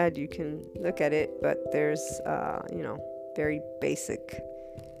go ahead you can look at it, but there's very basic,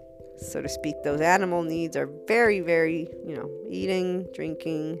 so to speak. Those animal needs are very, very, eating,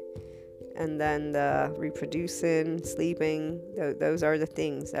 drinking, and then the reproducing, sleeping. Those are the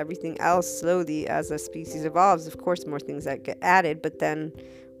things. Everything else, slowly, as a species evolves, of course more things that get added, but then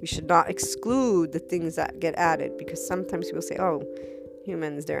we should not exclude the things that get added, because sometimes people say, oh,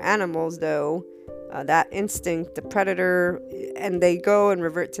 humans, they're animals though, that instinct, the predator, and they go and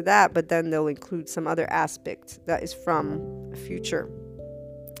revert to that, but then they'll include some other aspect that is from a future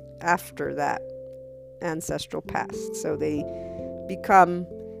after that ancestral past. So they become,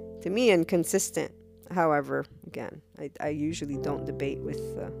 to me, inconsistent. However, again, I usually don't debate with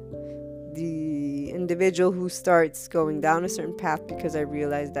the individual who starts going down a certain path, because I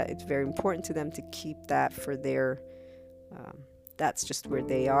realize that it's very important to them to keep that for their, that's just where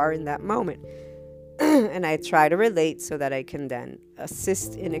they are in that moment. And I try to relate so that I can then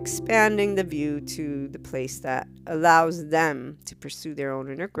assist in expanding the view to the place that allows them to pursue their own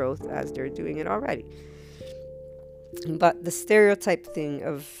inner growth as they're doing it already. But the stereotype thing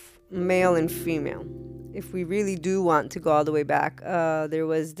of male and female, if we really do want to go all the way back, there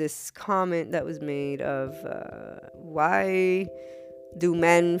was this comment that was made of why do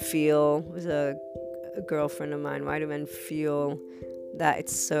men feel, it was a girlfriend of mine, why do men feel that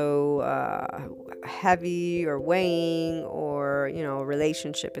it's so heavy or weighing, or a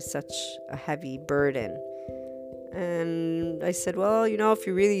relationship is such a heavy burden. And I said, well, if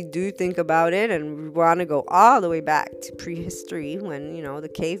you really do think about it, and we want to go all the way back to prehistory, when the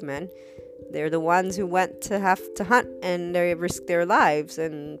cavemen, they're the ones who went to have to hunt, and they risk their lives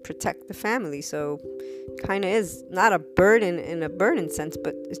and protect the family. So kind of is not a burden in a burden sense,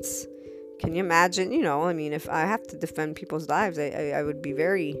 but it's, can you imagine, if I have to defend people's lives, I would be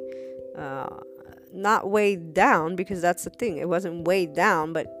very not weighed down, because that's the thing. It wasn't weighed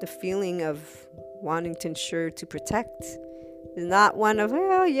down, but the feeling of wanting to ensure to protect is not one of,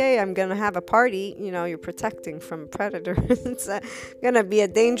 oh, yay, I'm going to have a party. You're protecting from a predator. It's going to be a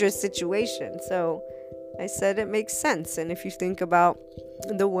dangerous situation. So I said it makes sense. And if you think about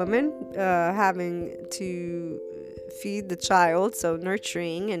the woman having to feed the child, so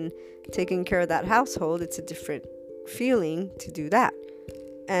nurturing and taking care of that household, it's a different feeling to do that.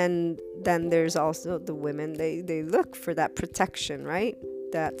 And then there's also the women, they look for that protection, right?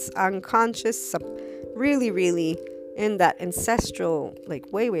 That's unconscious, really, really in that ancestral, like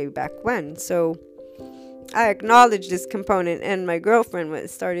way back when. So I acknowledged this component, and my girlfriend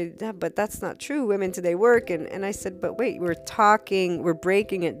started, but that's not true. Women today work. And I said, but wait, we're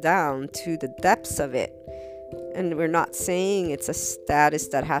breaking it down to the depths of it. And we're not saying it's a status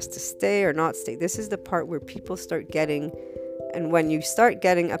that has to stay or not stay. This is the part where people start getting, and when you start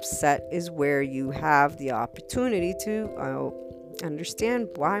getting upset is where you have the opportunity to understand,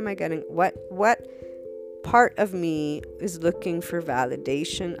 why am I getting, what part of me is looking for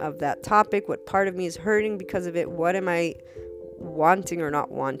validation of that topic? What part of me is hurting because of it? What am I wanting or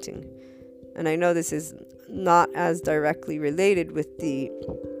not wanting? And I know this is not as directly related with the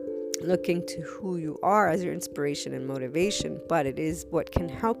looking to who you are as your inspiration and motivation, but it is what can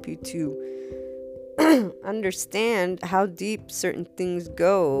help you to understand how deep certain things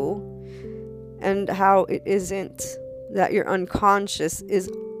go, and how it isn't that your unconscious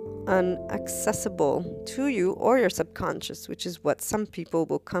is inaccessible to you or your subconscious, which is what some people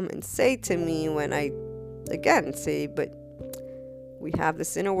will come and say to me when I, again, say, but we have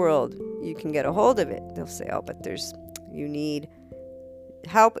this inner world. You can get a hold of it. They'll say, oh, but you need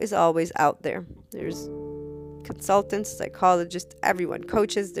help is always out there. There's consultants, psychologists, everyone,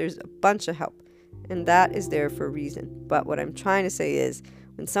 coaches, there's a bunch of help. And that is there for a reason. But what I'm trying to say is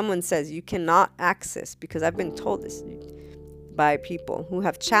when someone says you cannot access, because I've been told this by people who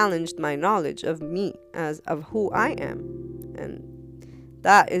have challenged my knowledge of me of who I am. And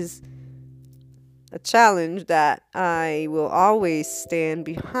that is a challenge that I will always stand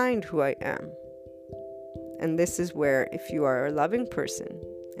behind who I am. And this is where if you are a loving person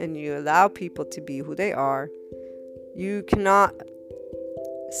and you allow people to be who they are, you cannot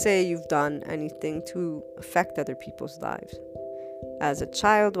say you've done anything to affect other people's lives. As a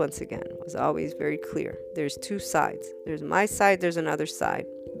child, once again, was always very clear. There's two sides. There's my side, there's another side.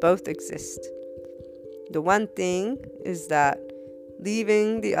 Both exist. The one thing is that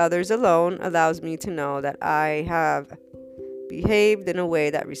leaving the others alone allows me to know that I have behaved in a way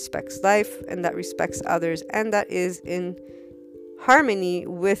that respects life and that respects others and that is in harmony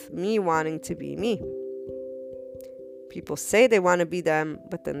with me wanting to be me. People say they want to be them,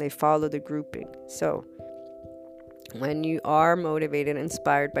 but then they follow the grouping. So when you are motivated and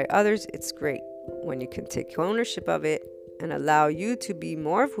inspired by others, it's great. When you can take ownership of it and allow you to be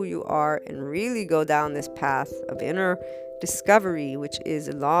more of who you are and really go down this path of inner discovery, which is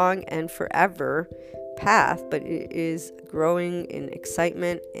a long and forever path, but it is growing in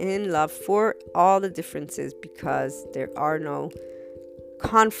excitement, in love for all the differences, because there are no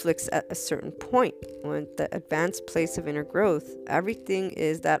conflicts at a certain point. When the advanced place of inner growth, everything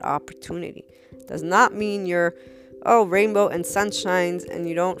is that opportunity. Does not mean you're rainbow and sunshines and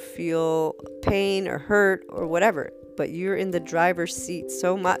you don't feel pain or hurt or whatever, but you're in the driver's seat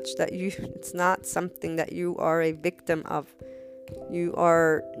so much that it's not something that you are a victim of. You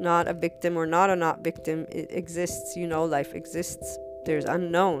are not a victim or not a not victim. It exists. Life exists. There's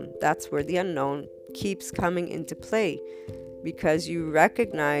unknown. That's where the unknown keeps coming into play, because you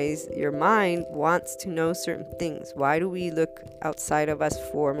recognize your mind wants to know certain things. Why do we look outside of us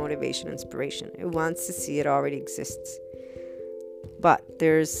for motivation, inspiration? It wants to see it already exists. But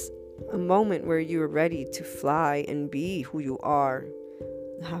there's a moment where you're ready to fly and be who you are.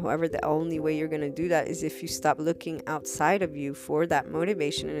 However, the only way you're going to do that is if you stop looking outside of you for that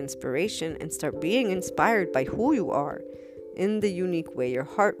motivation and inspiration and start being inspired by who you are in the unique way your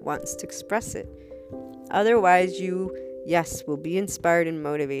heart wants to express it. Otherwise, yes, will be inspired and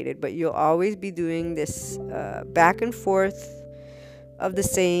motivated, but you'll always be doing this back and forth of the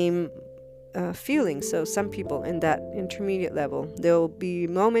same feeling. So some people in that intermediate level, there'll be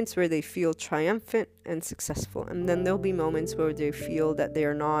moments where they feel triumphant and successful, and then there'll be moments where they feel that they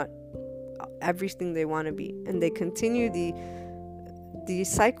are not everything they want to be, and they continue the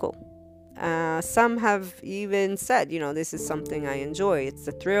cycle. Some have even said, this is something I enjoy. It's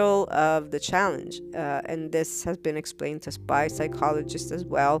the thrill of the challenge. And this has been explained to us by psychologists as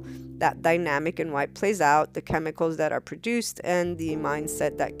well, that dynamic and why it plays out, the chemicals that are produced, and the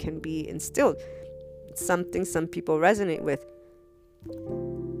mindset that can be instilled. It's something some people resonate with.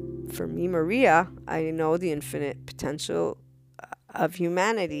 For me, Maria, I know the infinite potential of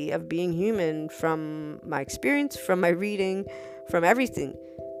humanity, of being human, from my experience, from my reading, from everything.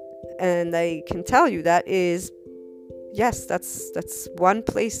 And I can tell you that is, yes, that's one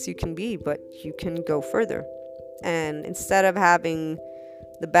place you can be, but you can go further. And instead of having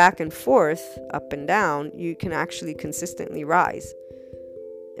the back and forth, up and down, you can actually consistently rise.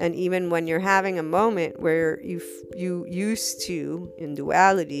 And even when you're having a moment where you used to, in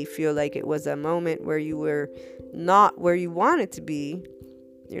duality, feel like it was a moment where you were not where you wanted to be,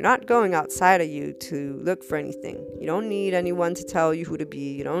 you're not going outside of you to look for anything. You don't need anyone to tell you who to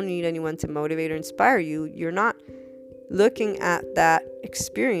be. You don't need anyone to motivate or inspire you. You're not looking at that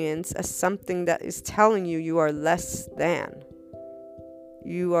experience as something that is telling you are less than.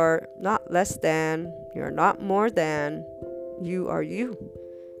 You are not less than. You are not more than. You are you.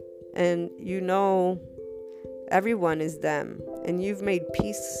 And everyone is them. And you've made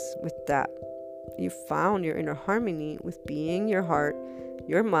peace with that. You found your inner harmony with being your heart,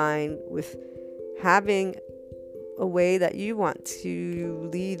 your mind, with having a way that you want to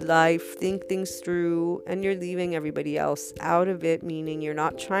lead life, think things through, and you're leaving everybody else out of it, meaning you're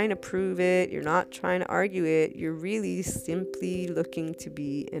not trying to prove it, you're not trying to argue it, you're really simply looking to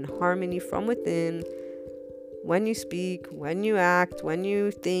be in harmony from within. When you speak, when you act, when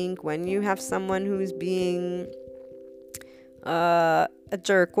you think, when you have someone who's being a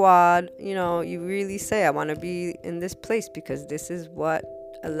jerkwad, you really say, I want to be in this place because this is what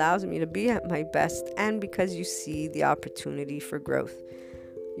allows me to be at my best, and because you see the opportunity for growth.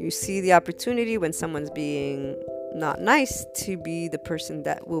 You see the opportunity when someone's being not nice to be the person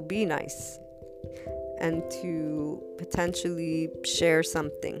that will be nice and to potentially share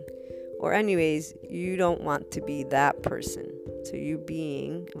something. Or anyways, you don't want to be that person. So you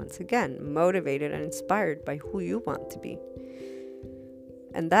being, once again, motivated and inspired by who you want to be.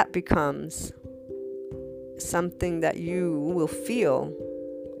 And that becomes something that you will feel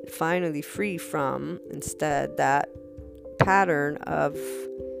finally free from, instead that pattern of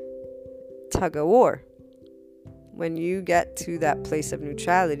tug of war. When you get to that place of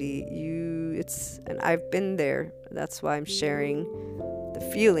neutrality, and I've been there. That's why I'm sharing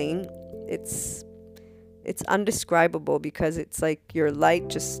the feeling. It's undescribable, because it's like your light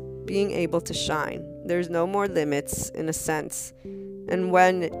just being able to shine. There's no more limits, in a sense. And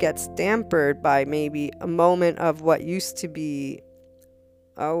when it gets dampened by maybe a moment of what used to be,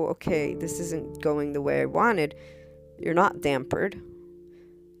 oh, okay, this isn't going the way I wanted, you're not dampened.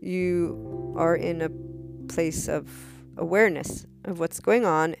 You are in a place of awareness of what's going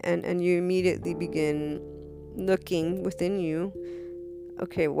on, and you immediately begin looking within you.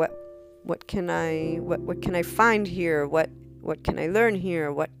 Okay, what can I find here? What can I learn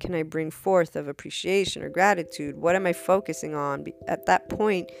here? What can I bring forth of appreciation or gratitude? What am I focusing on? At that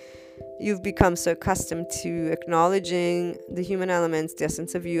point, you've become so accustomed to acknowledging the human elements, the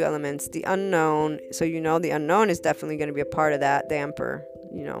essence of you elements, the unknown. So the unknown is definitely going to be a part of that damper,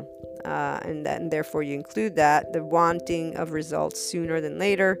 and therefore you include that, the wanting of results sooner than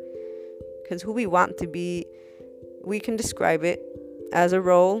later. Because who we want to be, we can describe it as a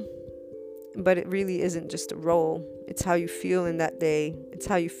role, but it really isn't just a role. It's how you feel in that day. It's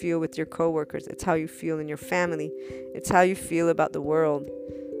how you feel with your coworkers. It's how you feel in your family. It's how you feel about the world.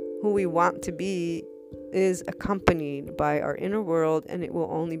 Who we want to be is accompanied by our inner world, and it will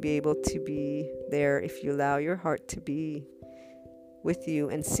only be able to be there if you allow your heart to be with you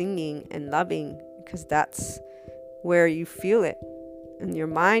and singing and loving, because that's where you feel it. And your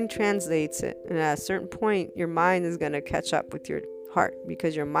mind translates it. And at a certain point, your mind is going to catch up with your heart,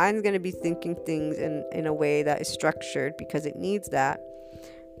 because your mind is going to be thinking things in a way that is structured, because it needs that.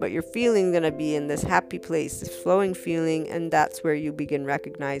 But your feeling is going to be in this happy place, this flowing feeling, and that's where you begin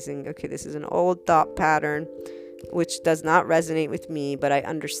recognizing, okay, this is an old thought pattern which does not resonate with me, but I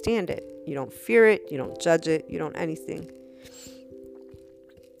understand it. You don't fear it, you don't judge it, you don't anything.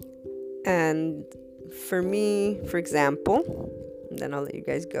 And for me, for example, and then I'll let you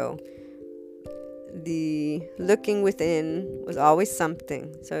guys go, the looking within was always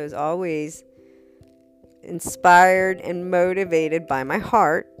something. So I was always inspired and motivated by my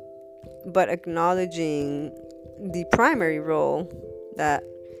heart, but acknowledging the primary role that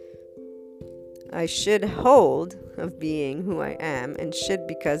I should hold of being who I am, and should,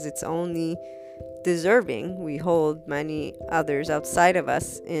 because it's only deserving. We hold many others outside of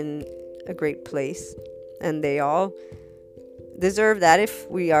us in a great place, and they all deserve that if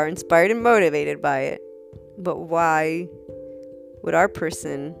we are inspired and motivated by it. But why would our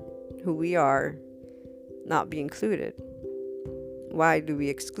person, who we are, not be included? Why do we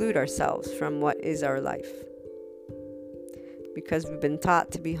exclude ourselves from what is our life? Because we've been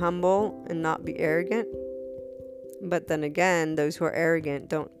taught to be humble and not be arrogant. But then again, those who are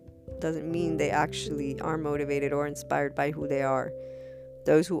arrogant doesn't mean they actually are motivated or inspired by who they are.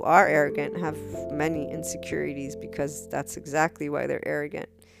 Those who are arrogant have many insecurities, because that's exactly why they're arrogant.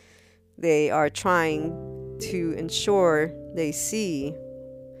 They are trying to ensure they see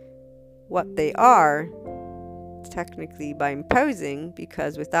what they are, technically by imposing,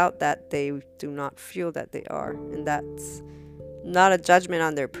 because without that they do not feel that they are. And that's not a judgment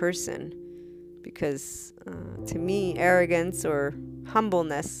on their person, because to me, arrogance or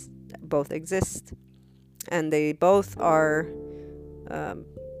humbleness both exist, and they both are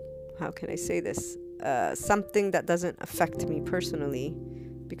how can I say this? Something that doesn't affect me personally,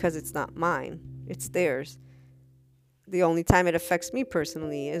 because it's not mine, it's theirs. The only time it affects me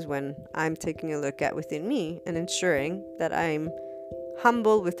personally is when I'm taking a look at within me and ensuring that I'm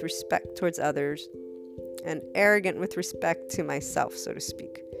humble with respect towards others and arrogant with respect to myself, so to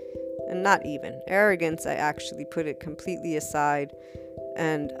speak. And not even arrogance, I actually put it completely aside,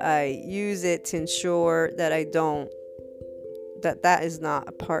 and I use it to ensure that that is not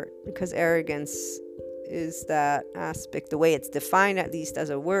a part, because arrogance is that aspect, the way it's defined, at least as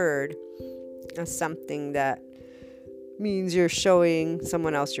a word, as something that means you're showing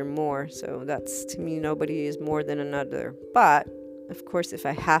someone else you're more. So that's, to me, nobody is more than another. But of course, if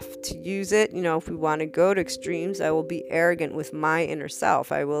I have to use it, if we want to go to extremes, I will be arrogant with my inner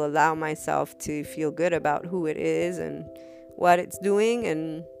self. I will allow myself to feel good about who it is and what it's doing,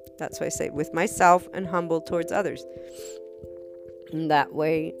 and that's why I say with myself and humble towards others. And that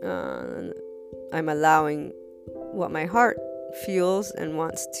way, I'm allowing what my heart feels and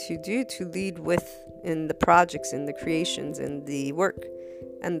wants to do to lead with in the projects, in the creations, in the work.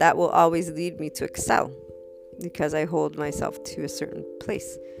 And that will always lead me to excel because I hold myself to a certain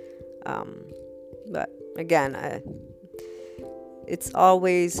place. But again, it's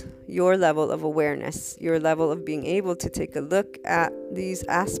always your level of awareness, your level of being able to take a look at these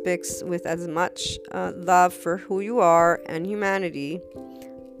aspects with as much love for who you are and humanity,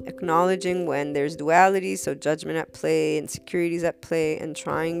 acknowledging when there's duality, so judgment at play, insecurities at play, and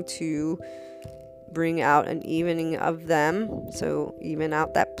trying to bring out an evening of them. So even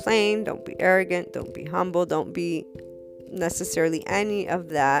out that plane. Don't be arrogant, don't be humble, don't be necessarily any of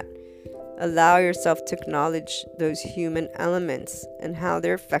that. Allow yourself to acknowledge those human elements and how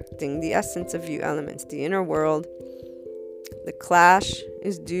they're affecting the essence of you elements, the inner world. The clash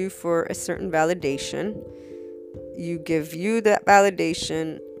is due for a certain validation. You give you that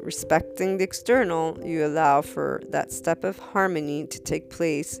validation, respecting the external. You allow for that step of harmony to take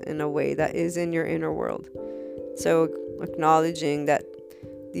place in a way that is in your inner world. So acknowledging that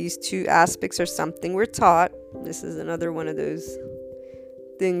these two aspects are something we're taught. This is another one of those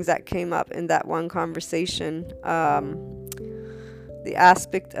things that came up in that one conversation. The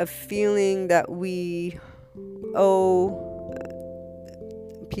aspect of feeling that we owe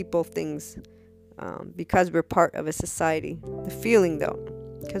people things because we're part of a society. The feeling, though,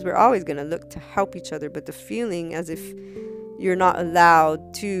 because we're always going to look to help each other, but the feeling as if you're not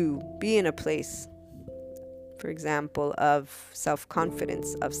allowed to be in a place, for example, of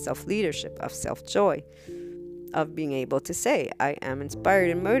self-confidence, of self-leadership, of self-joy, of being able to say, I am inspired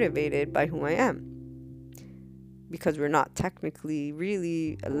and motivated by who I am. Because we're not technically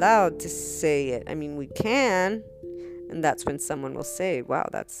really allowed to say it. I mean, we can, and that's when someone will say, wow,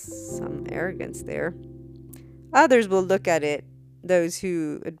 that's some arrogance there. Others will look at it, those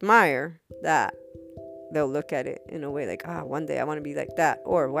who admire that, they'll look at it in a way like, one day I want to be like that,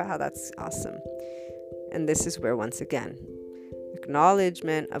 or wow, that's awesome. And this is where, once again,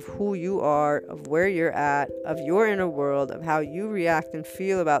 acknowledgement of who you are, of where you're at, of your inner world, of how you react and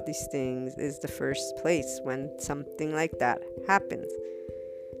feel about these things is the first place when something like that happens.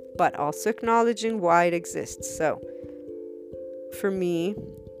 But also acknowledging why it exists. So, for me,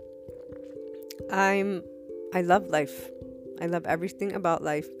 I love life. I love everything about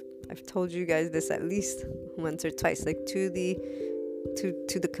life. I've told you guys this at least once or twice, like to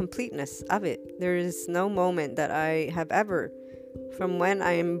the completeness of it. There is no moment that I have ever, from when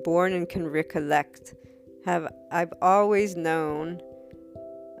I am born and can recollect, I've always loved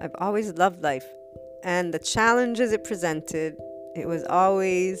life, and the challenges it presented, it was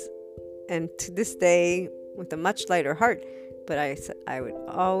always, and to this day, with a much lighter heart. But I would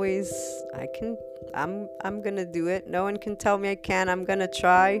always, I'm gonna do it. No one can tell me I can't. I'm gonna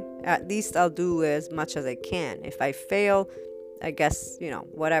try. At least I'll do as much as I can. If I fail, I guess,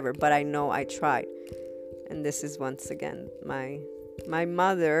 whatever. But I know I tried. And this is once again my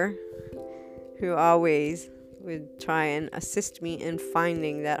mother, who always would try and assist me in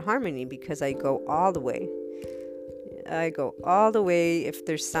finding that harmony, because I go all the way. If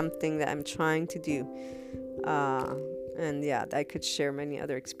there's something that I'm trying to do. And yeah, I could share many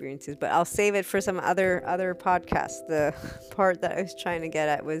other experiences, but I'll save it for some other podcasts. The part that I was trying to get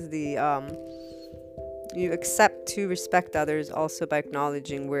at was the you accept to respect others also by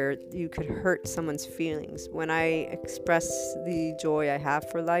acknowledging where you could hurt someone's feelings. When I express the joy I have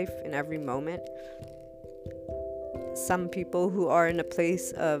for life in every moment, some people who are in a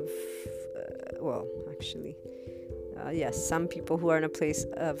place of some people who are in a place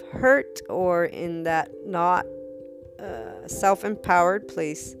of hurt or in that not self-empowered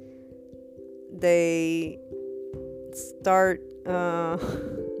place, they start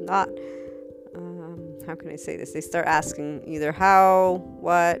how can I say this? They start asking either how,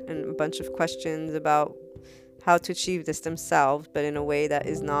 what, and a bunch of questions about how to achieve this themselves, but in a way that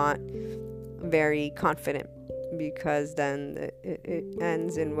is not very confident, because then it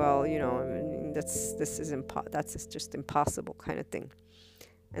ends in, that's just impossible kind of thing.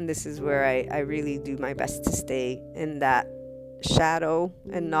 And this is where I really do my best to stay in that shadow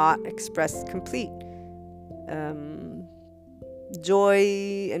and not express complete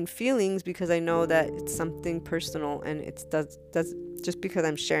joy and feelings, because I know that it's something personal, and it does just because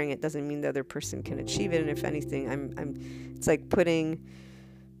I'm sharing it doesn't mean the other person can achieve it. And if anything, it's like putting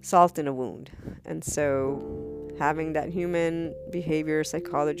salt in a wound. And so having that human behavior,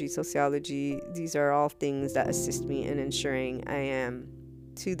 psychology, sociology, these are all things that assist me in ensuring I am,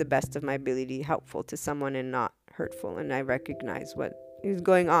 to the best of my ability, helpful to someone and not hurtful, and I recognize what is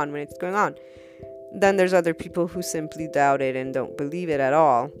going on when it's going on. Then there's other people who simply doubt it and don't believe it at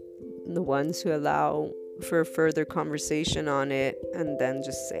all. The ones who allow for further conversation on it and then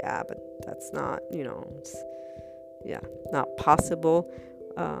just say, but that's not, it's, not possible.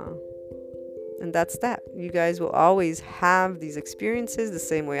 And that's that. You guys will always have these experiences the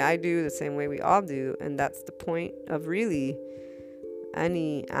same way I do, the same way we all do. And that's the point of really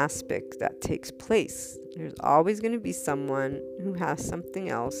any aspect that takes place. There's always going to be someone who has something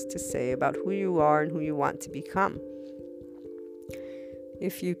else to say about who you are and who you want to become.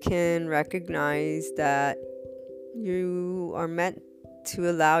 If you can recognize that you are meant to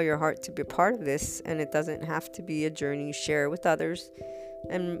allow your heart to be a part of this, and it doesn't have to be a journey you share with others,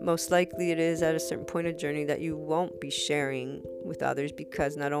 and most likely it is at a certain point of journey that you won't be sharing with others,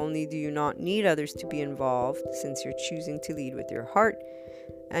 because not only do you not need others to be involved, since you're choosing to lead with your heart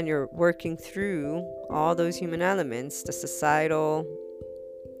and you're working through all those human elements, the societal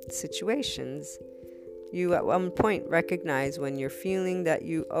situations, you at one point recognize when you're feeling that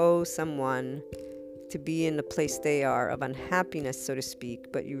you owe someone to be in the place they are of unhappiness, so to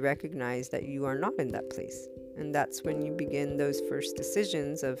speak, but you recognize that you are not in that place. And that's when you begin those first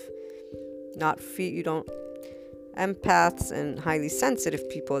decisions of you don't, empaths and highly sensitive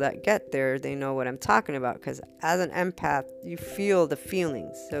people that get there, they know what I'm talking about, because as an empath, you feel the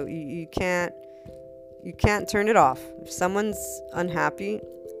feelings. So you can't turn it off. If someone's unhappy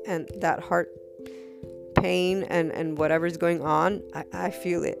and that heart pain and whatever's going on, I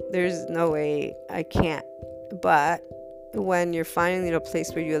feel it. There's no way I can't. But when you're finally in a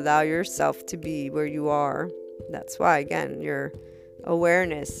place where you allow yourself to be where you are, that's why, again, your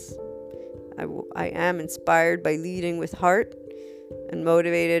awareness. I am inspired by leading with heart and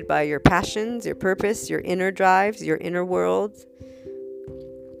motivated by your passions, your purpose, your inner drives, your inner world.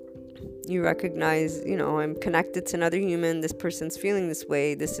 You recognize, I'm connected to another human. This person's feeling this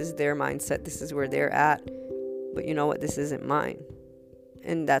way. This is their mindset. This is where they're at. But you know what? This isn't mine.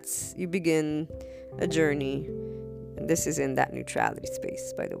 And you begin a journey. And this is in that neutrality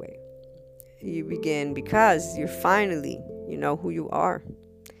space, by the way. You begin because you're finally, you know who you are.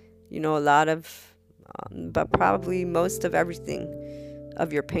 You know a lot of, but probably most of everything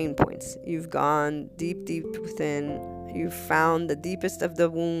of your pain points. You've gone deep, deep within. You've found the deepest of the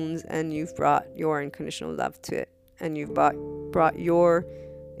wounds, and you've brought your unconditional love to it. And you've brought your,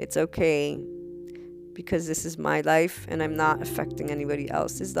 it's okay, because this is my life, and I'm not affecting anybody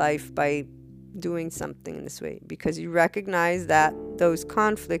else's life by doing something in this way. Because you recognize that those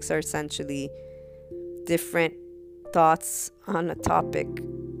conflicts are essentially different thoughts on a topic.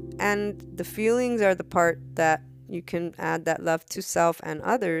 And the feelings are the part that you can add that love to self and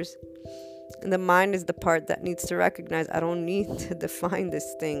others. And the mind is the part that needs to recognize, I don't need to define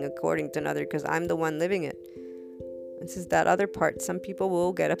this thing according to another, because I'm the one living it. This is that other part. Some people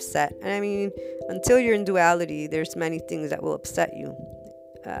will get upset. And I mean, until you're in duality, there's many things that will upset you.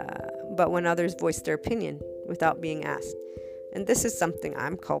 But when others voice their opinion without being asked. And this is something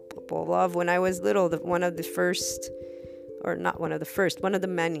I'm culpable of. When I was little, one of the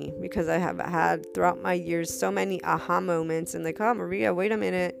many, because I have had throughout my years so many aha moments and like, oh, Maria, wait a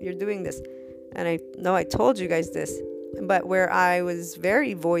minute, you're doing this. And I know I told you guys this, but where I was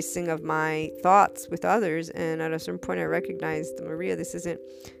very voicing of my thoughts with others, and at a certain point I recognized, Maria, this isn't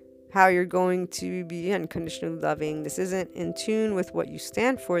how you're going to be unconditionally loving. This isn't in tune with what you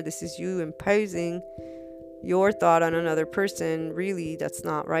stand for. This is you imposing your thought on another person. Really, that's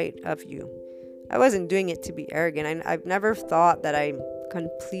not right of you. I wasn't doing it to be arrogant. I've never thought that I'm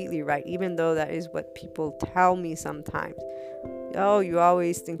completely right, even though that is what people tell me sometimes. Oh, you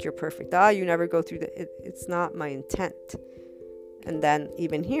always think you're perfect. Oh, you never go through it's not my intent. And then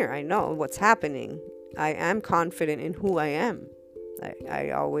even here, I know what's happening. I am confident in who I am. I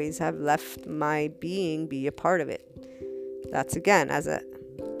always have left my being be a part of it. That's, again, as an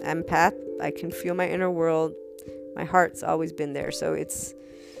empath, I can feel my inner world. My heart's always been there. So it's,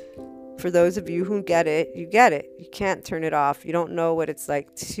 for those of you who get it, you get it. You can't turn it off. You don't know what it's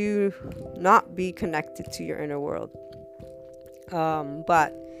like to not be connected to your inner world.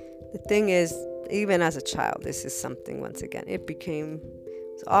 But the thing is, even as a child, this is something, once again,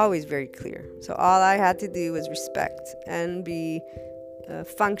 it's always very clear. So all I had to do was respect and be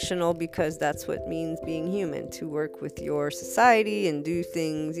functional, because that's what means being human, to work with your society and do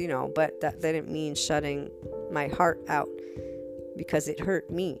things, but that didn't mean shutting my heart out, because it hurt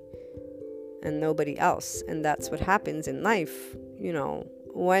me and nobody else. And that's what happens in life,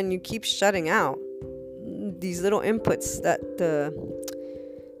 when you keep shutting out these little inputs that the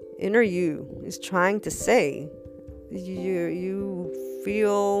inner you is trying to say. You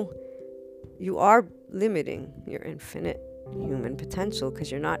feel you are limiting your infinite human potential because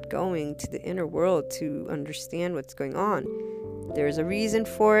you're not going to the inner world to understand what's going on. There's a reason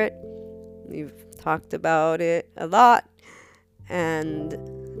for it. We've talked about it a lot. And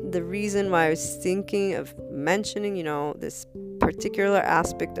the reason why I was thinking of mentioning, this particular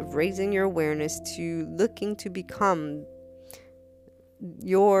aspect of raising your awareness to looking to become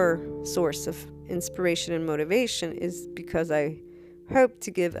your source of inspiration and motivation is because I hope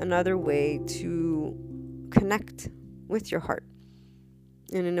to give another way to connect with your heart,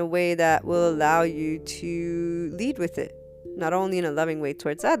 and in a way that will allow you to lead with it, not only in a loving way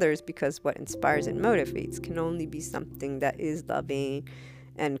towards others, because what inspires and motivates can only be something that is loving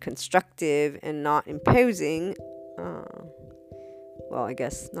and constructive and not imposing. Well, I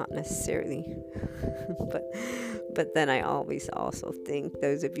guess not necessarily, but then I always also think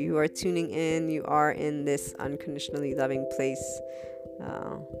those of you who are tuning in, you are in this unconditionally loving place.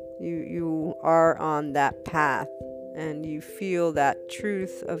 You are on that path, and you feel that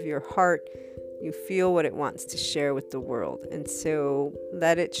truth of your heart. You feel what it wants to share with the world, and so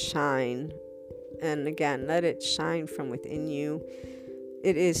let it shine. And again, let it shine from within you.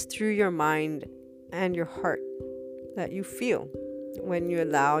 It is through your mind and your heart that you feel. When you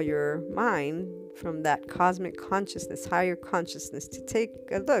allow your mind from that cosmic consciousness, higher consciousness, to take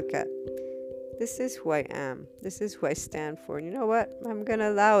a look at, this is who I am, this is who I stand for, and you know what, I'm going to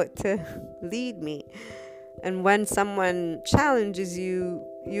allow it to lead me. And when someone challenges you,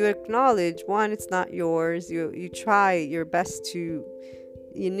 you acknowledge, one, it's not yours. You try your best to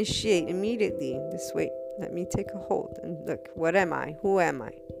initiate immediately. This, wait, let me take a hold and look, what am I? Who am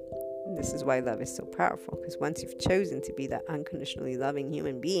I? And this is why love is so powerful, because once you've chosen to be that unconditionally loving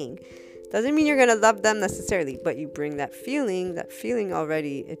human being, doesn't mean you're going to love them necessarily, but you bring that feeling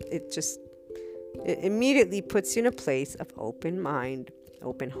already, it immediately puts you in a place of open mind,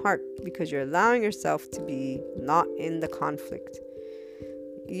 open heart, because you're allowing yourself to be not in the conflict.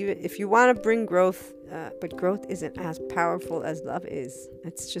 Even if you want to bring growth, but growth isn't as powerful as love is.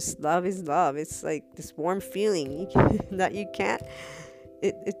 It's just, love is love. It's like this warm feeling that you can't,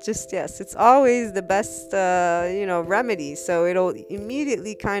 it just, yes, it's always the best, remedy. So it'll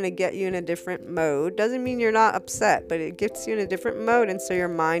immediately kind of get you in a different mode. Doesn't mean you're not upset, but it gets you in a different mode. And so your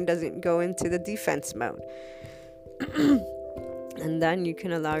mind doesn't go into the defense mode. And then you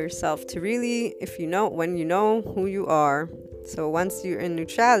can allow yourself to really, when you know who you are. So once you're in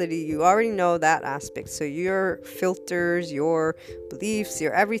neutrality, you already know that aspect. So your filters, your beliefs,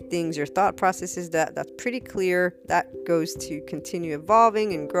 your everything's, your thought processes, that's pretty clear. That goes to continue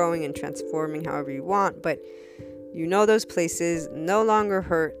evolving and growing and transforming however you want. But you know those places no longer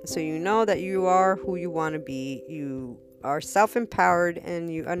hurt. So you know that you are who you want to be. You are self-empowered,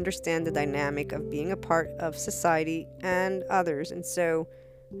 and you understand the dynamic of being a part of society and others. And so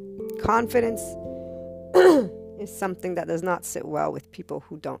confidence is something that does not sit well with people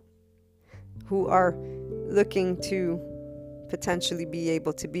who are looking to potentially be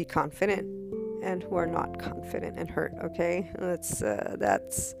able to be confident and who are not confident and hurt. Okay,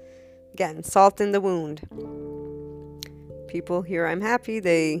 that's again salt in the wound. People here, I'm happy,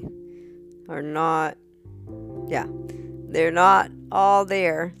 they are not, they're not all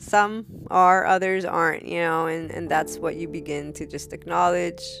there. Some are, others aren't, and that's what you begin to just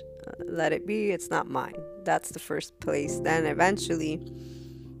acknowledge. Let it be. It's not mine. That's the first place. Then eventually,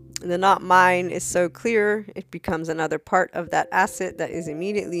 the not mine is so clear, it becomes another part of that asset that is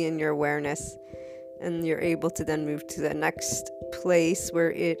immediately in your awareness. And you're able to then move to the next place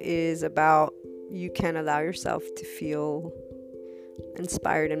where it is about, you can allow yourself to feel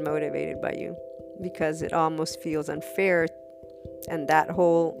inspired and motivated by you, because it almost feels unfair. And that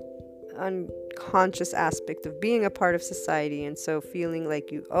whole unconscious aspect of being a part of society, and so feeling like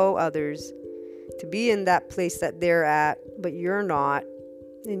you owe others to be in that place that they're at, but you're not,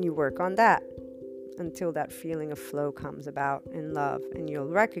 and you work on that until that feeling of flow comes about in love, and you'll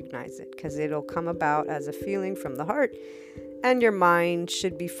recognize it, because it'll come about as a feeling from the heart, and your mind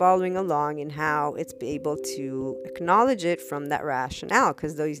should be following along in how it's able to acknowledge it from that rationale,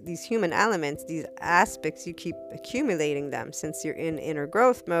 because these human elements, these aspects, you keep accumulating them. Since you're in inner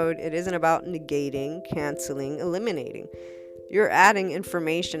growth mode, it isn't about negating, canceling, eliminating. You're adding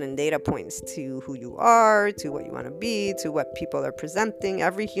information and data points to who you are, to what you want to be, to what people are presenting.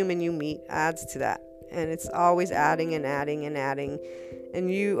 Every human you meet adds to that, and it's always adding and adding and adding. And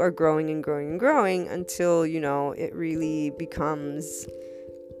you are growing and growing and growing until, it really becomes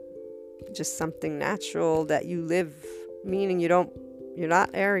just something natural that you live, meaning you're not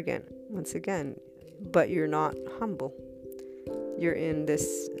arrogant, once again, but you're not humble. You're in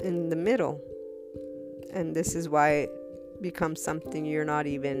the middle. And this is why becomes something you're not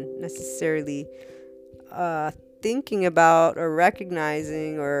even necessarily thinking about or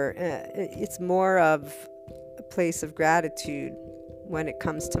recognizing, or it's more of a place of gratitude when it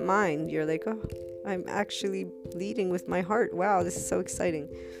comes to mind. You're like, oh, I'm actually leading with my heart. Wow, this is so exciting.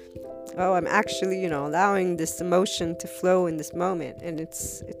 Oh, I'm actually, allowing this emotion to flow in this moment. And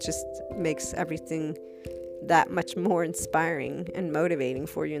it just makes everything that much more inspiring and motivating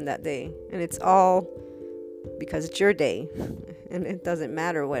for you in that day. And it's all because it's your day. And it doesn't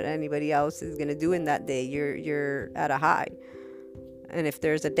matter what anybody else is going to do in that day. You're at a high. And if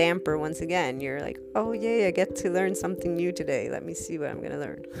there's a damper, once again, you're like, oh, yay, I get to learn something new today. Let me see what I'm going to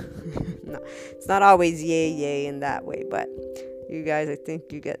learn. No, it's not always yay in that way. But you guys, I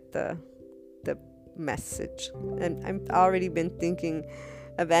think you get the message. And I've already been thinking,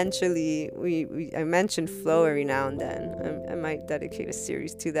 eventually, I mentioned flow every now and then. I might dedicate a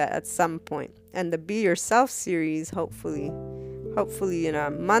series to that at some point. And the Be Yourself series, hopefully in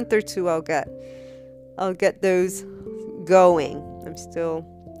a month or two, I'll get those going.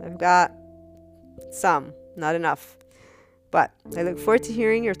 I've got some, not enough. But I look forward to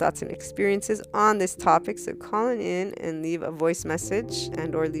hearing your thoughts and experiences on this topic. So call in and leave a voice message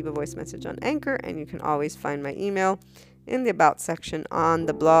or leave a voice message on Anchor. And you can always find my email in the About section on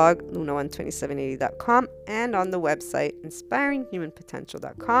the blog, luna12780.com, and on the website,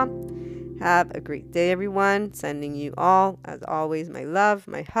 inspiringhumanpotential.com. Have a great day, everyone. Sending you all, as always, my love,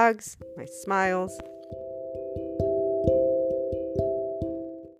 my hugs, my smiles,